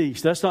I'm at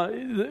peace. That's not,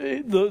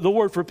 the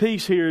word for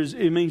peace here is,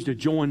 it means to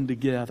join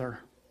together.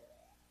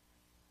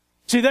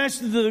 See, that's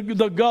the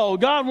goal.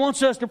 God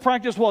wants us to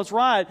practice what's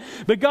right,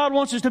 but God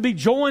wants us to be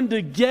joined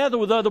together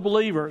with other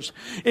believers.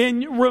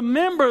 And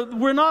remember,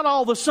 we're not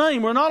all the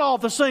same. We're not all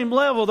at the same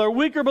level. There are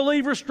weaker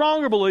believers,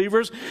 stronger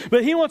believers,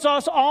 but He wants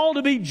us all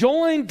to be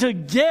joined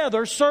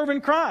together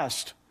serving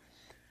Christ.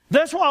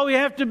 That's why we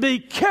have to be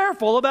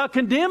careful about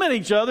condemning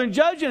each other and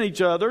judging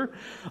each other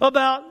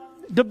about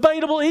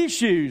debatable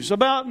issues,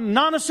 about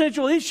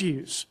non-essential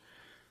issues.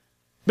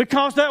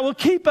 Because that will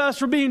keep us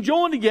from being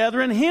joined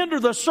together and hinder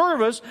the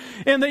service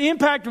and the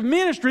impact of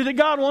ministry that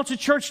God wants a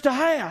church to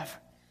have.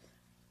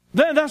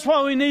 That's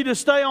why we need to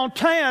stay on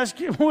task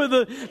with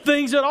the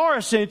things that are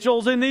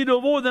essentials and need to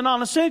avoid the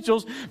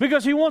non-essentials,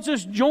 because He wants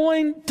us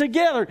joined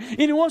together. And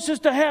He wants us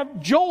to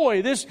have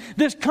joy, this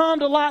calm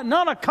delight,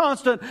 not a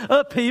constant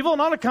upheaval,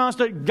 not a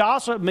constant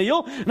gossip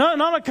meal,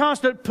 not a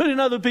constant putting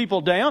other people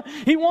down.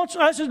 He wants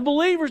us as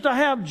believers to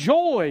have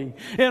joy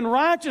and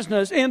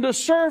righteousness and to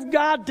serve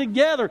God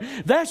together.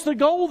 That's the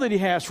goal that He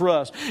has for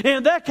us.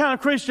 And that kind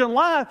of Christian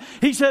life,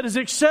 He said, is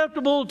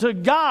acceptable to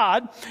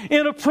God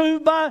and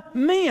approved by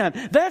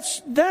men.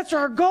 That's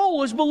our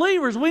goal as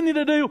believers. We need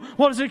to do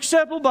what is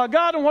acceptable by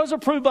God and what is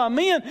approved by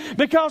men,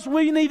 because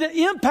we need to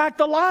impact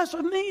the lives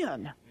of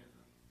men.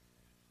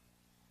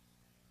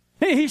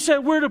 He said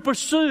we're to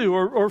pursue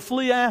or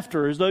flee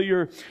after, as though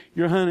you're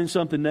hunting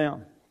something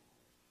down.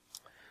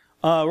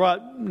 Right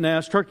now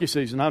it's turkey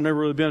season. I've never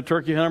really been a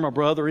turkey hunter. My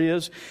brother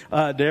is.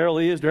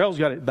 Daryl is. Daryl's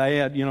got it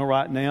bad,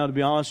 right now, to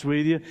be honest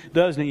with you.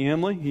 Doesn't he,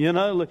 Emily?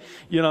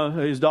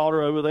 His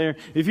daughter over there.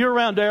 If you're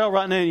around Daryl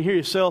right now and you hear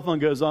your cell phone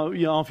goes off,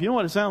 you know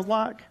what it sounds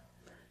like?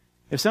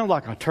 It sounds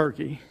like a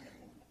turkey.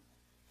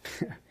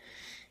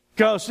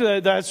 Because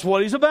that's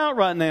what he's about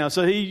right now.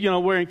 So he,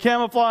 wearing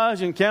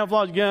camouflage and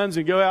camouflage guns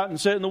and go out and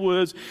sit in the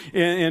woods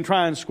and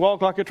try and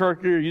squawk like a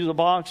turkey or use a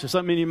box or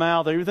something in your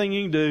mouth, everything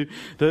you can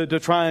do to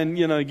try and,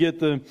 get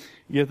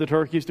the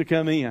turkeys to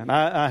come in.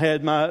 I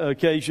had my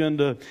occasion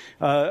to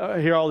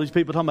hear all these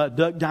people talking about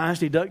Duck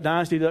Dynasty, Duck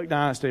Dynasty, Duck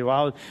Dynasty.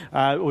 Well,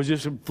 I was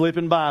just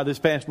flipping by this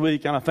past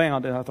week and I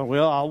found it. I thought,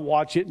 well, I'll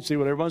watch it and see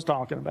what everyone's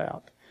talking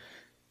about.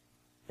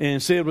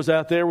 And Sid was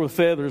out there with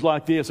feathers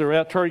like this. They were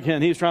out turkey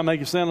hunting. He was trying to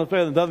make a sound of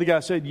feather. And the other guy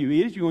said, "You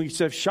idiot, you're going to get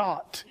yourself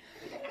shot."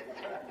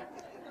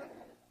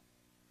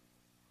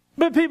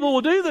 But people will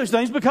do those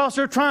things because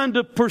they're trying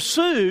to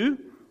pursue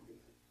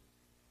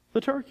the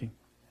turkey.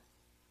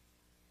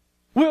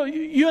 Well,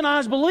 you and I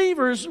as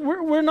believers,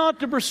 we're not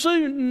to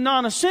pursue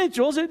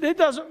non-essentials. It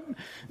doesn't,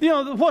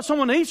 what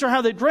someone eats or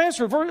how they dress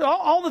or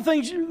all the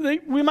things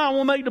we might want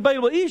to make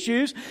debatable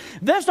issues.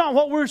 That's not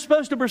what we're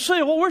supposed to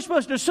pursue. What we're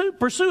supposed to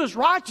pursue is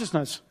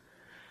righteousness.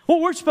 What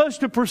we're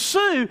supposed to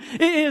pursue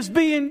is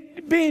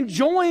being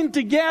joined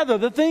together,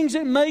 the things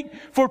that make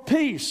for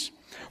peace.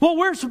 What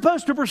we're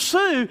supposed to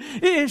pursue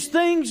is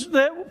things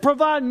that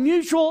provide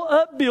mutual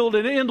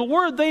upbuilding. And the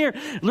word there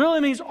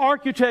literally means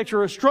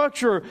architecture, a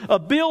structure, a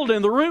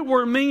building. The root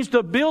word means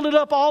to build it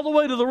up all the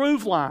way to the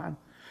roof line.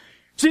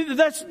 See,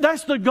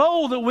 that's the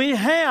goal that we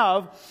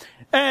have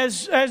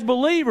as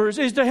believers,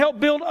 is to help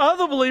build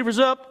other believers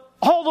up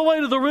all the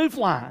way to the roof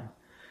line.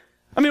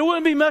 I mean, it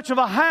wouldn't be much of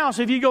a house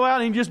if you go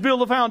out and just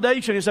build the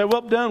foundation and say,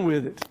 well, I'm done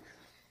with it.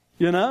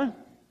 You know?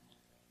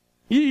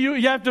 You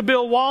have to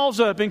build walls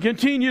up and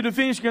continue to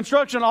finish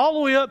construction all the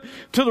way up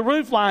to the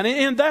roof line.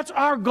 And that's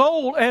our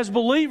goal as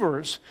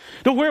believers,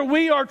 to where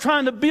we are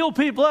trying to build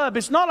people up.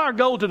 It's not our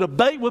goal to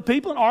debate with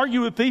people and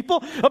argue with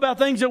people about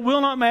things that will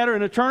not matter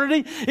in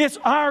eternity. It's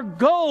our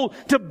goal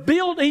to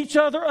build each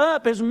other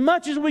up as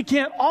much as we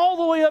can all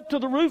the way up to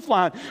the roof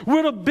line.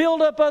 We're to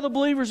build up other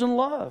believers in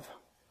love.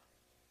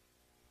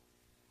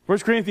 1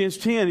 Corinthians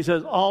 10, he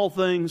says, all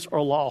things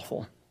are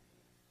lawful.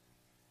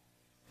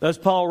 That's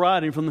Paul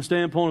writing from the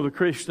standpoint of a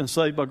Christian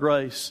saved by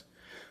grace.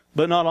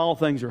 But not all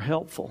things are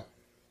helpful.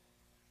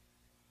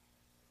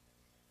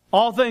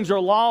 All things are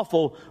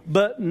lawful,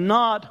 but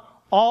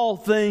not all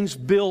things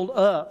build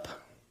up.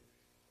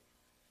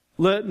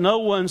 Let no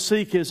one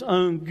seek his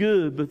own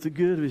good, but the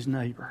good of his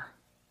neighbor.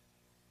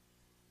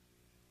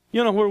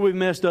 You know where we've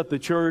messed up the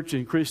church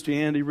and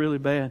Christianity really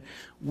bad?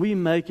 We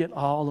make it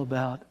all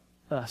about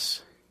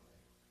us.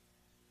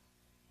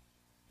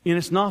 And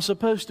it's not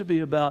supposed to be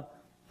about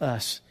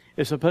us.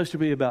 It's supposed to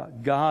be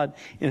about God,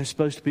 and it's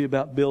supposed to be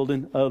about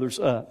building others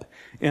up.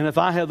 And if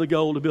I have the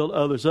goal to build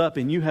others up,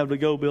 and you have the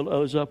goal to build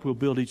others up, we'll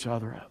build each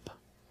other up.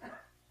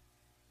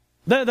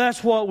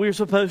 That's what we're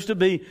supposed to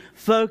be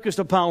focused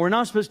upon. We're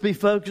not supposed to be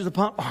focused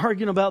upon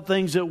arguing about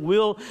things that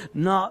will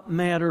not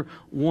matter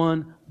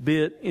one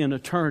bit in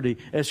eternity.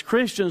 As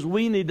Christians,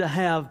 we need to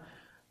have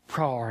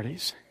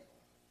priorities.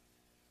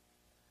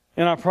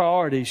 And our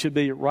priorities should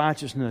be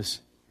righteousness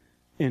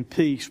and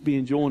peace,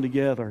 being joined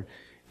together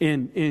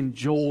in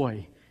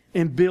joy,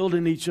 and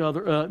building each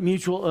other up,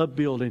 mutual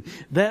upbuilding.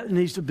 That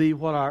needs to be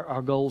what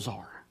our goals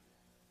are.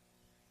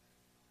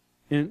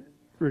 And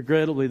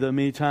regrettably, though,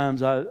 many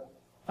times I've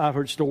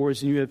heard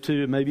stories, and you have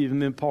too, and maybe even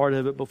been part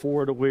of it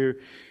before, to where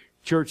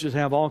churches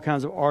have all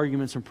kinds of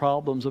arguments and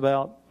problems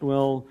about,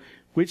 well,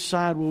 which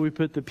side will we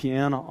put the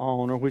piano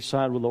on, or which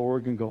side will the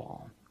organ go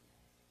on?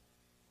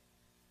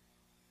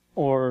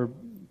 Or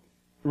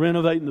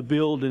renovating the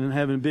building and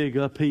having big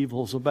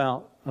upheavals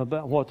about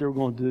what they're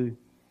going to do.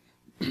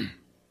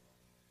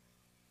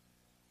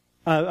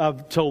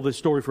 I've told this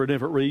story for a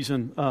different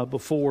reason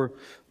before,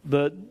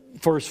 but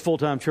first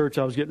full-time church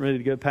I was getting ready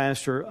to go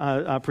pastor,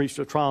 I preached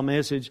a trial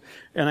message,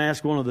 and I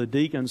asked one of the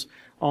deacons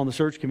on the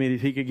search committee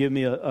if he could give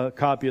me a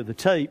copy of the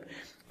tape.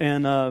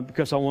 And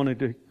because I wanted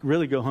to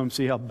really go home and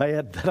see how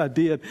bad that I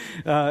did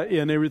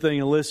and everything,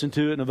 and listen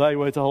to it and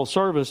evaluate the whole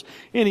service.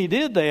 And he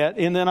did that,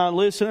 and then I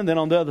listened, and then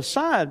on the other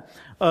side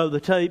of the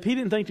tape, he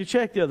didn't think to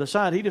check the other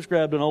side. He just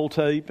grabbed an old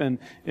tape and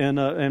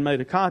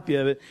made a copy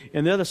of it.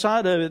 And the other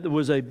side of it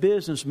was a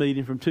business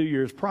meeting from 2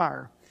 years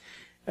prior.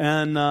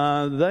 And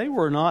they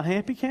were not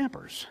happy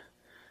campers.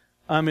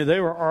 I mean,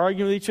 they were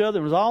arguing with each other.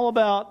 It was all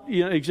about,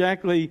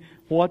 exactly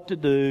what to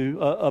do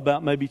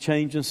about maybe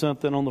changing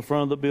something on the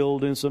front of the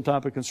building, some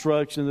type of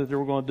construction that they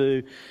were going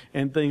to do,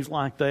 and things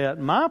like that.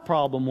 My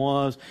problem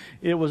was,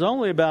 it was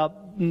only about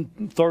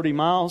 30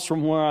 miles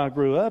from where I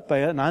grew up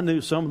at, and I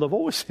knew some of the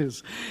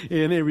voices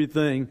and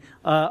everything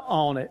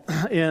on it.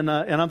 And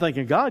I'm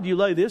thinking, God, you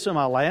lay this in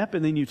my lap,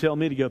 and then you tell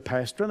me to go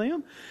pastor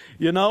them?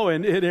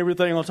 And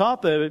everything on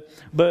top of it.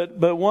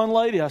 But one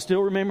lady, I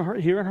still remember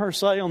hearing her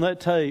say on that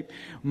tape,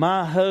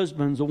 my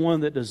husband's the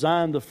one that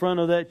designed the front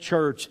of that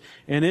church,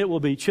 and it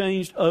will be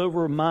changed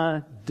over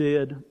my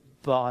dead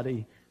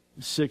body.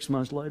 6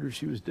 months later,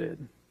 she was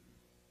dead.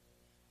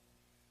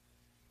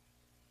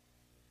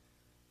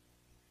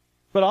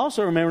 But I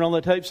also remember on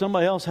that tape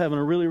somebody else having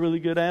a really, really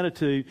good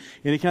attitude,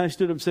 and he kind of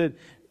stood up and said,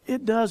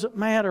 it doesn't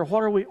matter.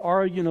 What are we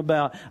arguing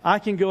about? I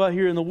can go out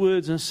here in the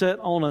woods and sit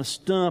on a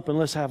stump and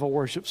let's have a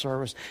worship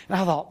service. And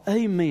I thought,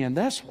 amen,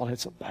 that's what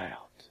it's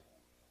about.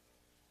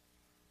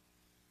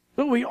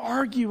 But we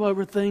argue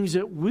over things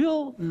that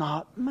will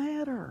not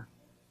matter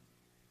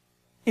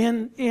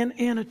in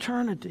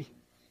eternity.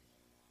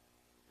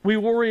 We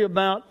worry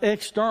about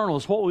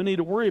externals. What we need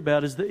to worry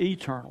about is the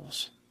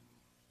eternals.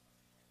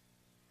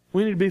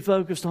 We need to be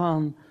focused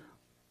on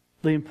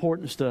the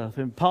important stuff.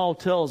 And Paul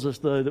tells us,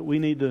 though, that we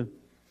need to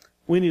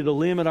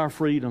limit our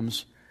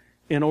freedoms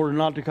in order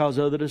not to cause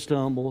others to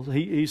stumble.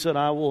 He said,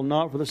 I will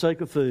not, for the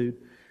sake of food,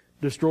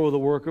 destroy the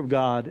work of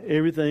God.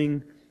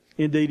 Everything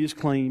indeed is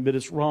clean, but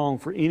it's wrong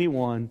for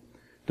anyone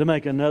to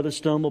make another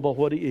stumble by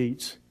what he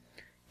eats.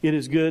 It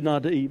is good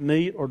not to eat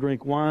meat or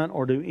drink wine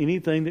or do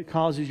anything that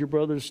causes your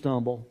brother to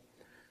stumble.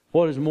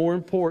 What is more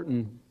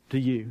important to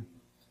you?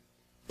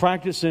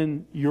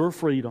 Practicing your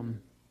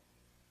freedom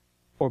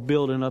or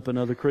building up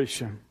another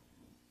Christian?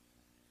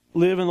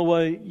 Living the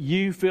way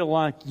you feel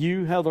like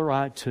you have the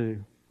right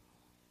to,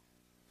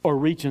 or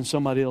reaching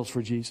somebody else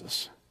for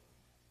Jesus?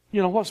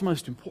 You know, what's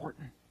most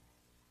important?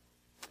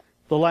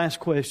 The last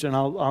question,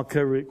 I'll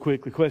cover it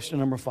quickly. Question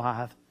number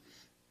 5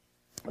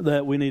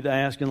 that we need to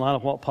ask in light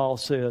of what Paul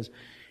says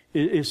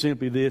is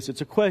simply this.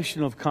 It's a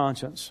question of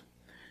conscience.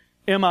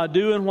 Am I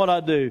doing what I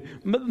do?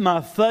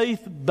 My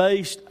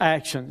faith-based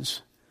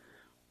actions,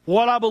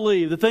 what I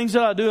believe, the things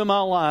that I do in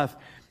my life,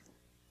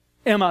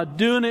 am I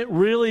doing it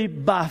really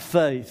by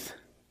faith?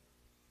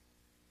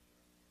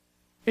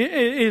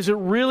 Is it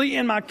really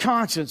in my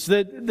conscience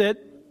that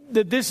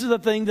this is the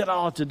thing that I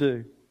ought to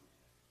do?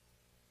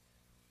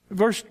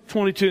 Verse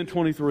 22 and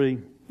 23,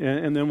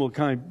 and then we'll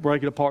kind of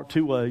break it apart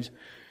 2 ways.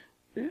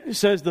 It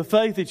says, the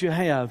faith that you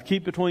have,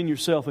 keep between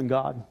yourself and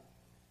God.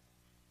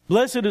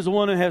 Blessed is the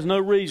one who has no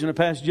reason to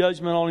pass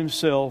judgment on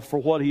himself for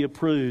what he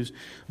approves.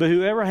 But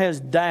whoever has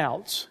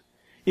doubts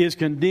is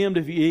condemned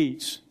if he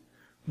eats,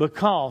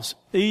 because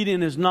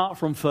eating is not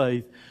from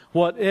faith.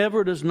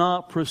 Whatever does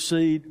not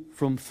proceed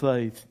from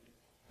faith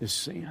is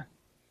sin.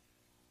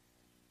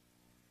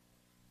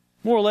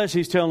 More or less,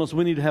 he's telling us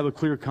we need to have a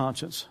clear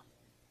conscience.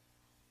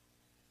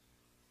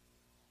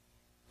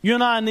 You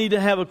and I need to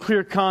have a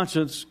clear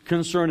conscience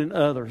concerning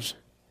others.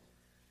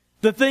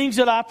 The things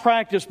that I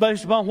practice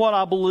based upon what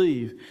I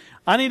believe.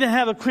 I need to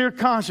have a clear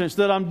conscience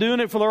that I'm doing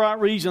it for the right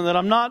reason, that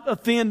I'm not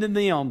offending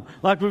them,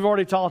 like we've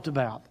already talked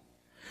about.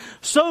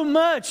 So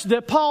much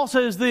that Paul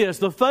says this,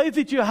 the faith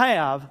that you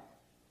have,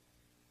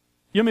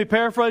 you want me to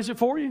paraphrase it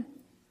for you?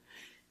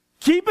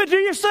 Keep it to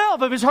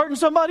yourself if it's hurting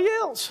somebody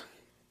else.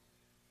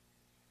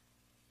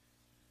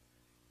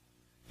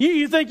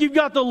 You think you've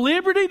got the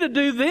liberty to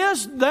do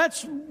this?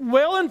 That's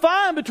well and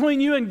fine between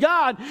you and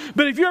God.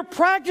 But if you're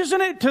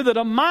practicing it to the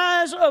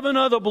demise of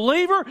another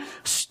believer,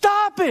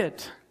 stop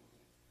it.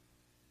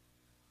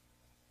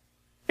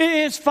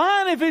 It's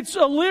fine if it's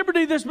a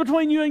liberty that's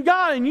between you and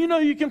God and you know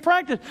you can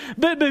practice.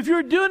 But if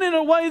you're doing it in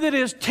a way that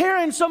is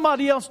tearing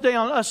somebody else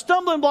down, a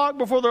stumbling block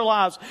before their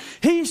lives,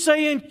 he's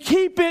saying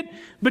keep it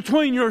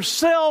between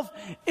yourself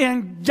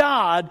and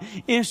God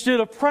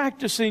instead of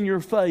practicing your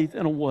faith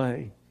in a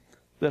way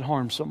that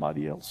harms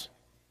somebody else.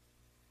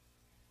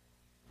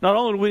 Not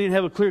only do we need to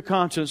have a clear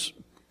conscience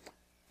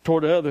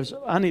toward others,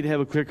 I need to have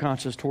a clear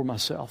conscience toward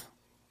myself.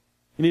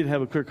 You need to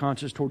have a clear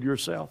conscience toward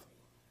yourself.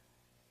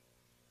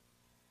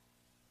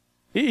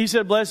 He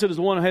said, blessed is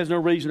the one who has no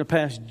reason to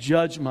pass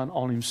judgment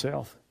on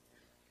himself.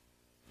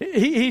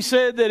 He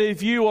said that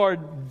if you are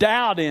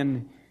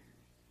doubting,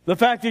 the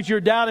fact that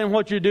you're doubting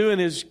what you're doing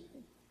is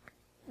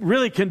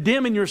really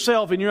condemning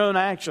yourself in your own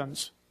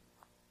actions.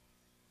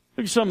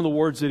 Look at some of the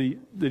words that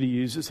he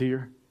uses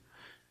here.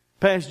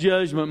 Pass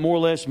judgment more or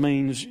less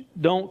means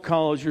don't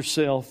cause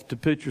yourself to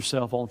put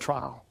yourself on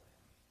trial.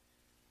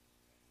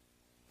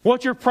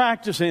 What you're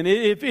practicing,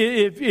 if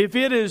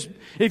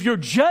you're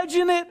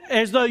judging it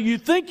as though you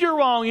think you're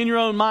wrong in your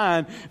own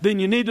mind, then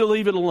you need to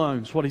leave it alone.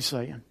 That's what he's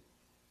saying.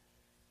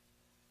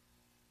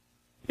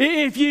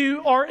 If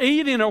you are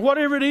eating or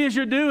whatever it is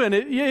you're doing,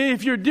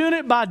 if you're doing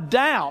it by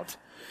doubt,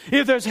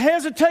 if there's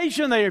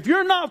hesitation there, if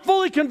you're not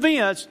fully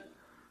convinced,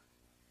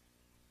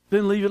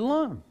 then leave it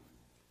alone.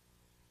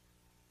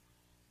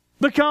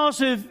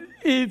 Because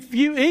if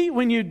you eat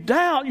when you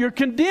doubt, you're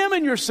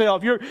condemning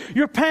yourself.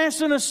 You're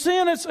passing a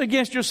sentence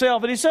against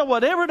yourself. And he said,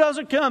 whatever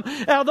doesn't come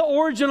out of the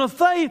origin of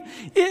faith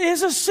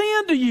is a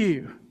sin to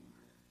you.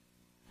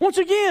 Once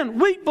again,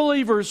 weak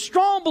believers,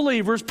 strong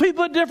believers,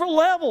 people at different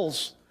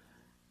levels.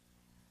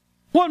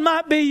 What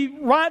might be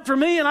right for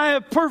me and I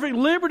have perfect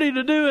liberty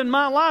to do in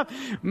my life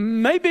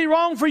may be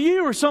wrong for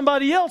you or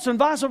somebody else, and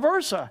vice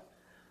versa.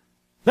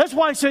 That's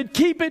why he said,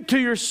 keep it to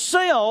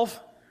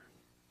yourself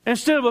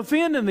instead of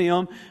offending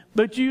them.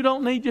 But you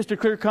don't need just a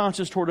clear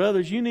conscience toward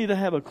others. You need to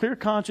have a clear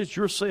conscience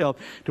yourself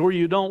to where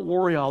you don't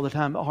worry all the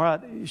time. All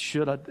right,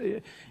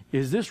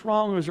 is this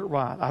wrong or is it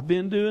right? I've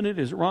been doing it.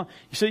 Is it wrong?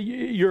 You see,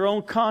 your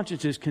own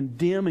conscience is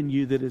condemning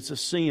you that it's a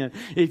sin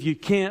if you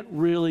can't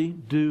really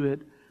do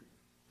it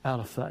out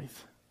of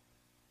faith.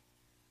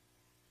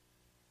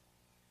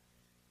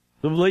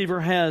 The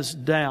believer has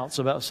doubts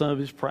about some of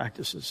his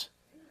practices.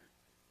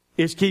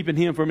 It's keeping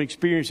him from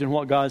experiencing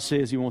what God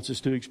says He wants us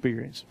to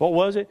experience. What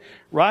was it?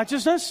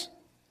 Righteousness,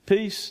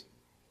 peace,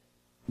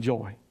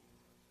 joy.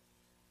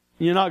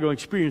 You're not going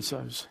to experience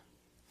those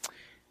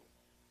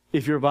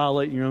if you're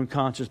violating your own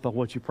conscience by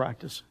what you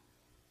practice.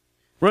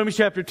 Romans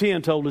chapter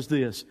 10 told us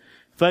this.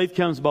 Faith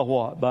comes by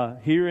what? By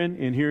hearing,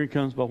 and hearing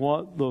comes by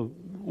what? The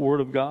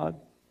Word of God.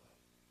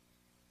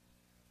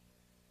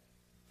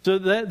 So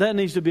that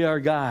needs to be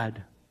our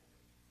guide.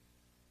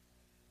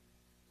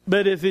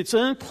 But if it's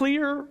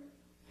unclear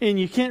and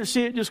you can't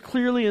see it just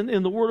clearly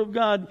in the Word of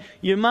God,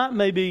 you might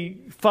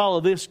maybe follow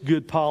this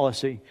good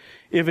policy.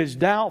 If it's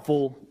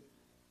doubtful,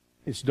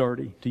 it's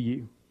dirty to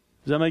you.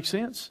 Does that make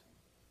sense?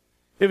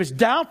 If it's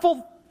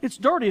doubtful, it's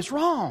dirty, it's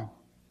wrong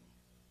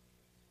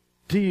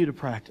to you to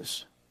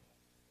practice.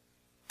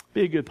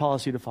 Be a good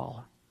policy to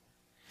follow.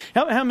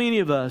 How many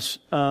of us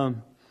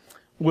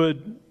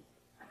would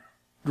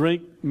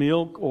drink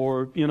milk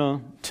or,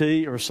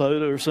 tea or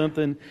soda or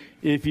something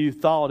if you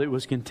thought it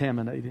was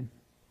contaminated?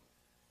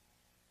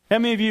 How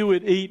many of you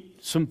would eat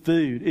some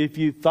food if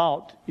you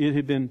thought it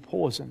had been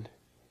poisoned?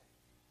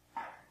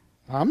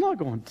 I'm not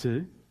going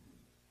to.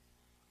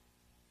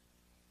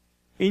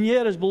 And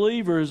yet, as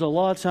believers, a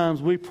lot of times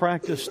we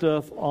practice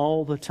stuff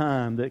all the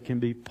time that can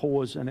be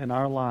poison in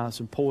our lives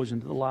and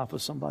poison to the life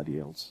of somebody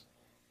else.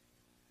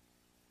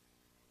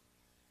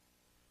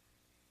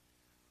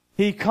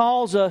 He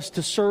calls us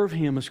to serve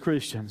Him as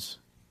Christians.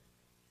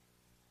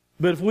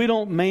 But if we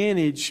don't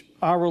manage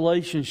our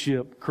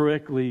relationship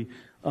correctly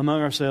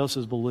among ourselves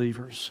as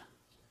believers,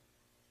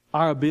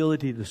 our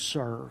ability to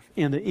serve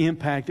and the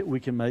impact that we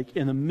can make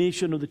and the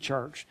mission of the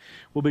church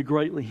will be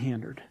greatly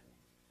hindered.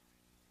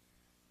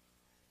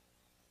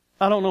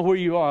 I don't know where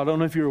you are. I don't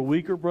know if you're a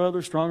weaker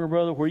brother, stronger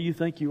brother, where you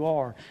think you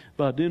are.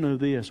 But I do know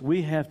this.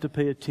 We have to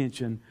pay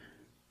attention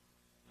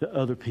to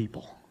other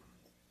people.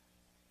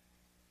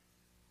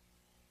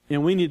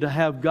 And we need to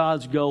have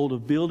God's goal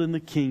of building the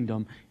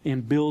kingdom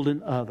and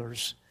building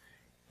others.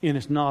 And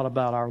it's not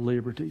about our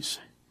liberties.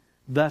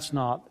 That's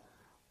not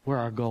where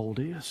our goal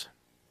is.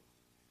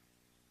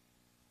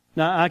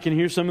 Now, I can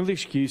hear some of the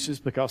excuses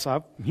because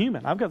I'm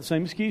human. I've got the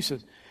same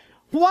excuses.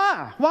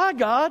 Why? Why,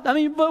 God?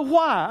 But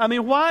why?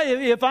 Why,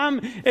 if I'm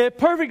at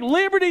perfect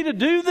liberty to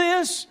do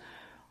this,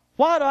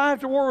 why do I have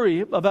to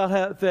worry about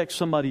how it affects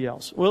somebody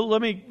else? Well,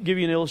 let me give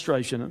you an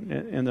illustration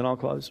and then I'll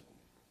close.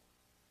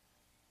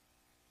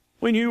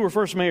 When you were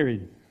first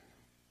married,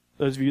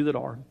 those of you that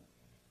are,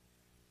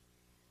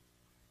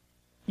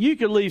 you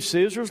could leave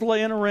scissors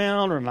laying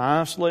around or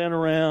knives laying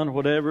around or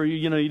whatever.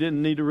 You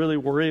didn't need to really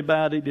worry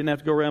about it. You didn't have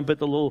to go around and put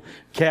the little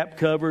cap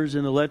covers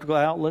in the electrical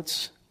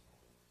outlets.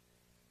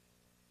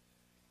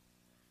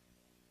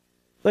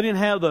 They didn't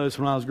have those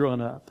when I was growing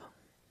up.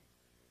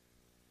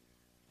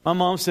 My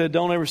mom said,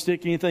 don't ever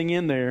stick anything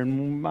in there.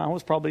 And I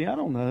was probably,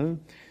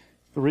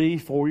 3,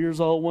 4 years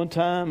old one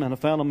time, and I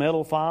found a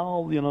metal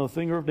file, a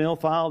fingernail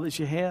file that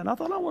she had. And I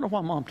thought, I wonder why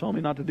Mom told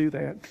me not to do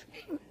that.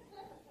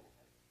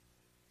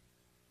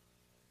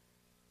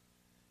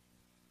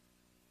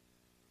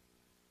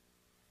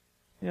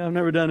 Yeah, I've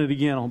never done it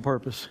again on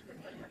purpose.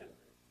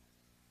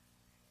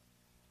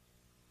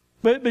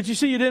 But you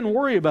see, you didn't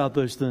worry about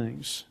those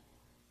things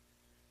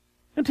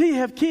until you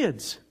have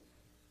kids.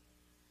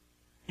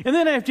 And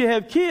then after you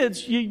have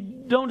kids, you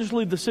don't just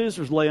leave the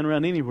scissors laying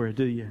around anywhere,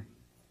 do you?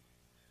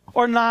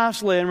 Or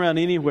knives laying around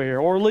anywhere,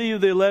 or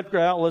leave the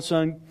electrical outlets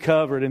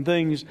uncovered and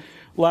things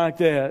like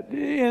that.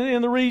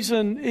 And the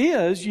reason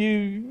is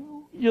you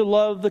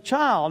love the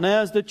child.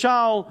 Now, as the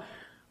child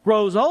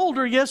grows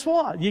older, guess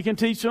what? You can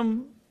teach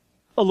them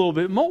a little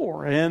bit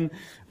more, and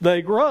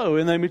they grow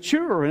and they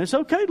mature, and it's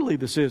okay to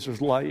leave the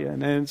scissors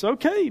laying, and it's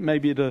okay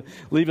maybe to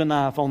leave a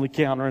knife on the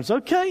counter, and it's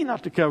okay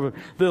not to cover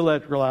the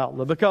electrical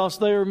outlet because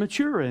they're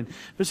maturing.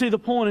 But see, the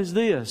point is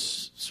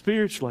this: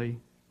 spiritually,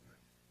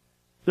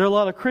 there are a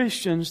lot of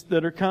Christians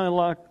that are kind of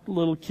like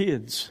little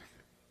kids.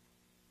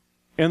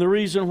 And the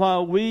reason why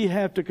we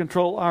have to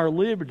control our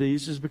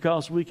liberties is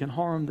because we can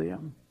harm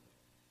them.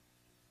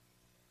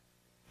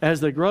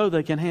 As they grow,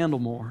 they can handle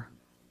more.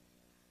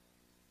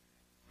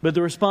 But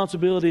the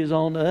responsibility is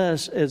on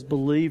us as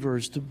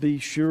believers to be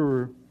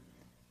sure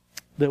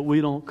that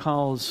we don't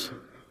cause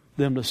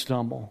them to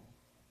stumble,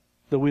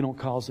 that we don't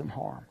cause them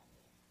harm.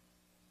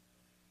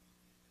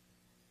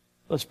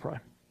 Let's pray.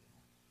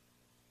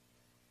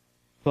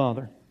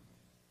 Father,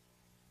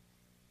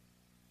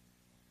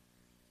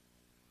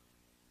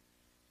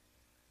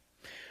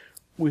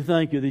 we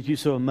thank you that you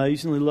so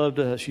amazingly loved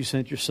us. You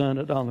sent your Son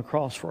to die on the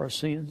cross for our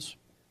sins.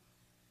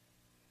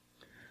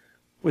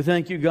 We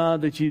thank you,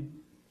 God, that you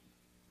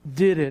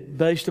did it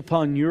based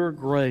upon your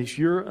grace,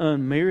 your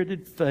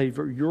unmerited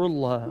favor, your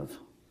love.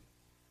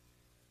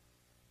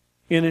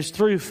 And it's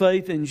through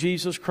faith in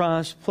Jesus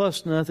Christ,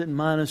 plus nothing,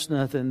 minus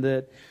nothing,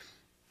 that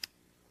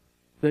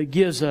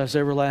gives us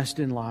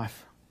everlasting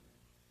life.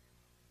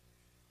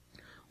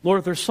 Lord,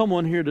 if there's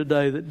someone here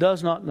today that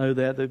does not know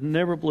that, they've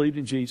never believed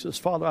in Jesus,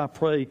 Father, I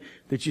pray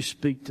that you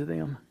speak to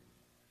them.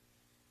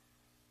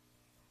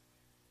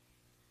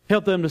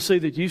 Help them to see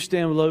that you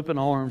stand with open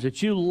arms,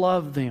 that you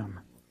love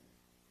them.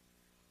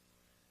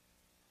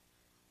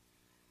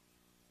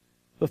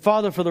 But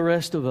Father, for the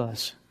rest of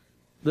us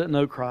that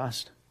know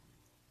Christ,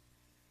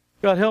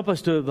 God, help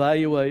us to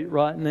evaluate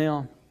right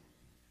now.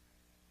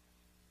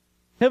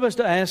 Help us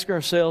to ask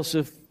ourselves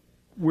if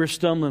we're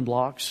stumbling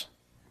blocks.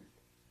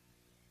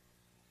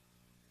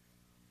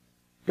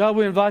 God,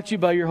 we invite you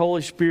by your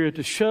Holy Spirit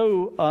to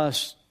show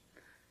us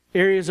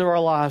areas of our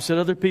lives that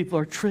other people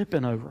are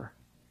tripping over.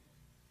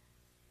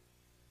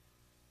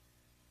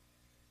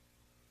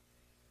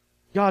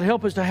 God,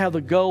 help us to have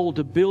the goal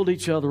to build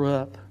each other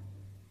up,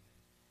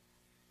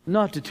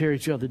 not to tear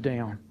each other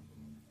down.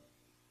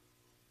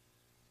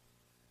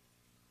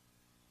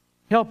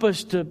 Help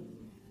us to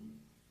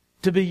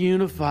be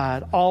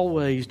unified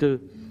always, to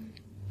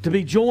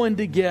be joined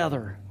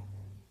together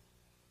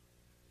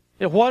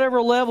at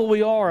whatever level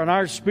we are in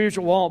our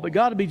spiritual walk, but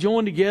God, to be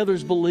joined together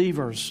as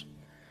believers,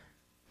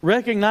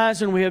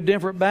 recognizing we have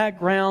different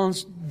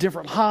backgrounds,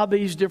 different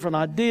hobbies, different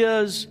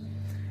ideas,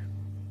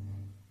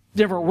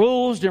 different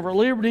rules, different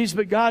liberties,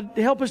 but God,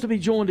 help us to be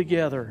joined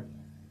together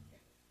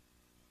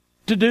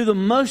to do the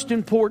most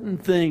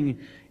important thing,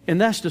 and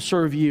that's to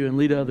serve You and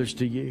lead others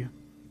to You.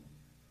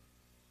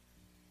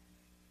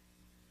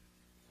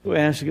 We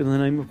ask it in the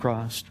name of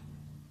Christ.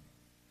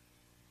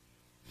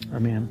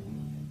 Amen.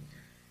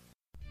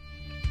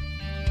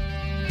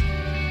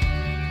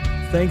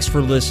 Thanks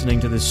for listening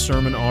to this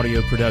sermon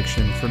audio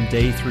production from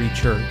Day 3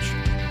 Church.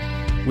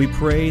 We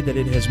pray that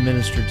it has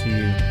ministered to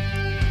you.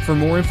 For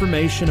more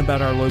information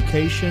about our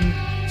location,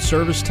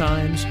 service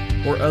times,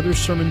 or other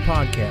sermon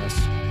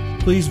podcasts,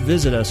 please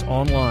visit us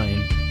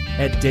online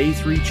at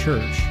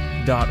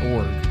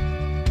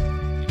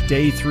day3church.org.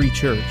 Day 3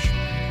 Church.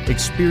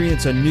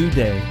 Experience a new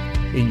day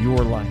in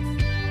your life.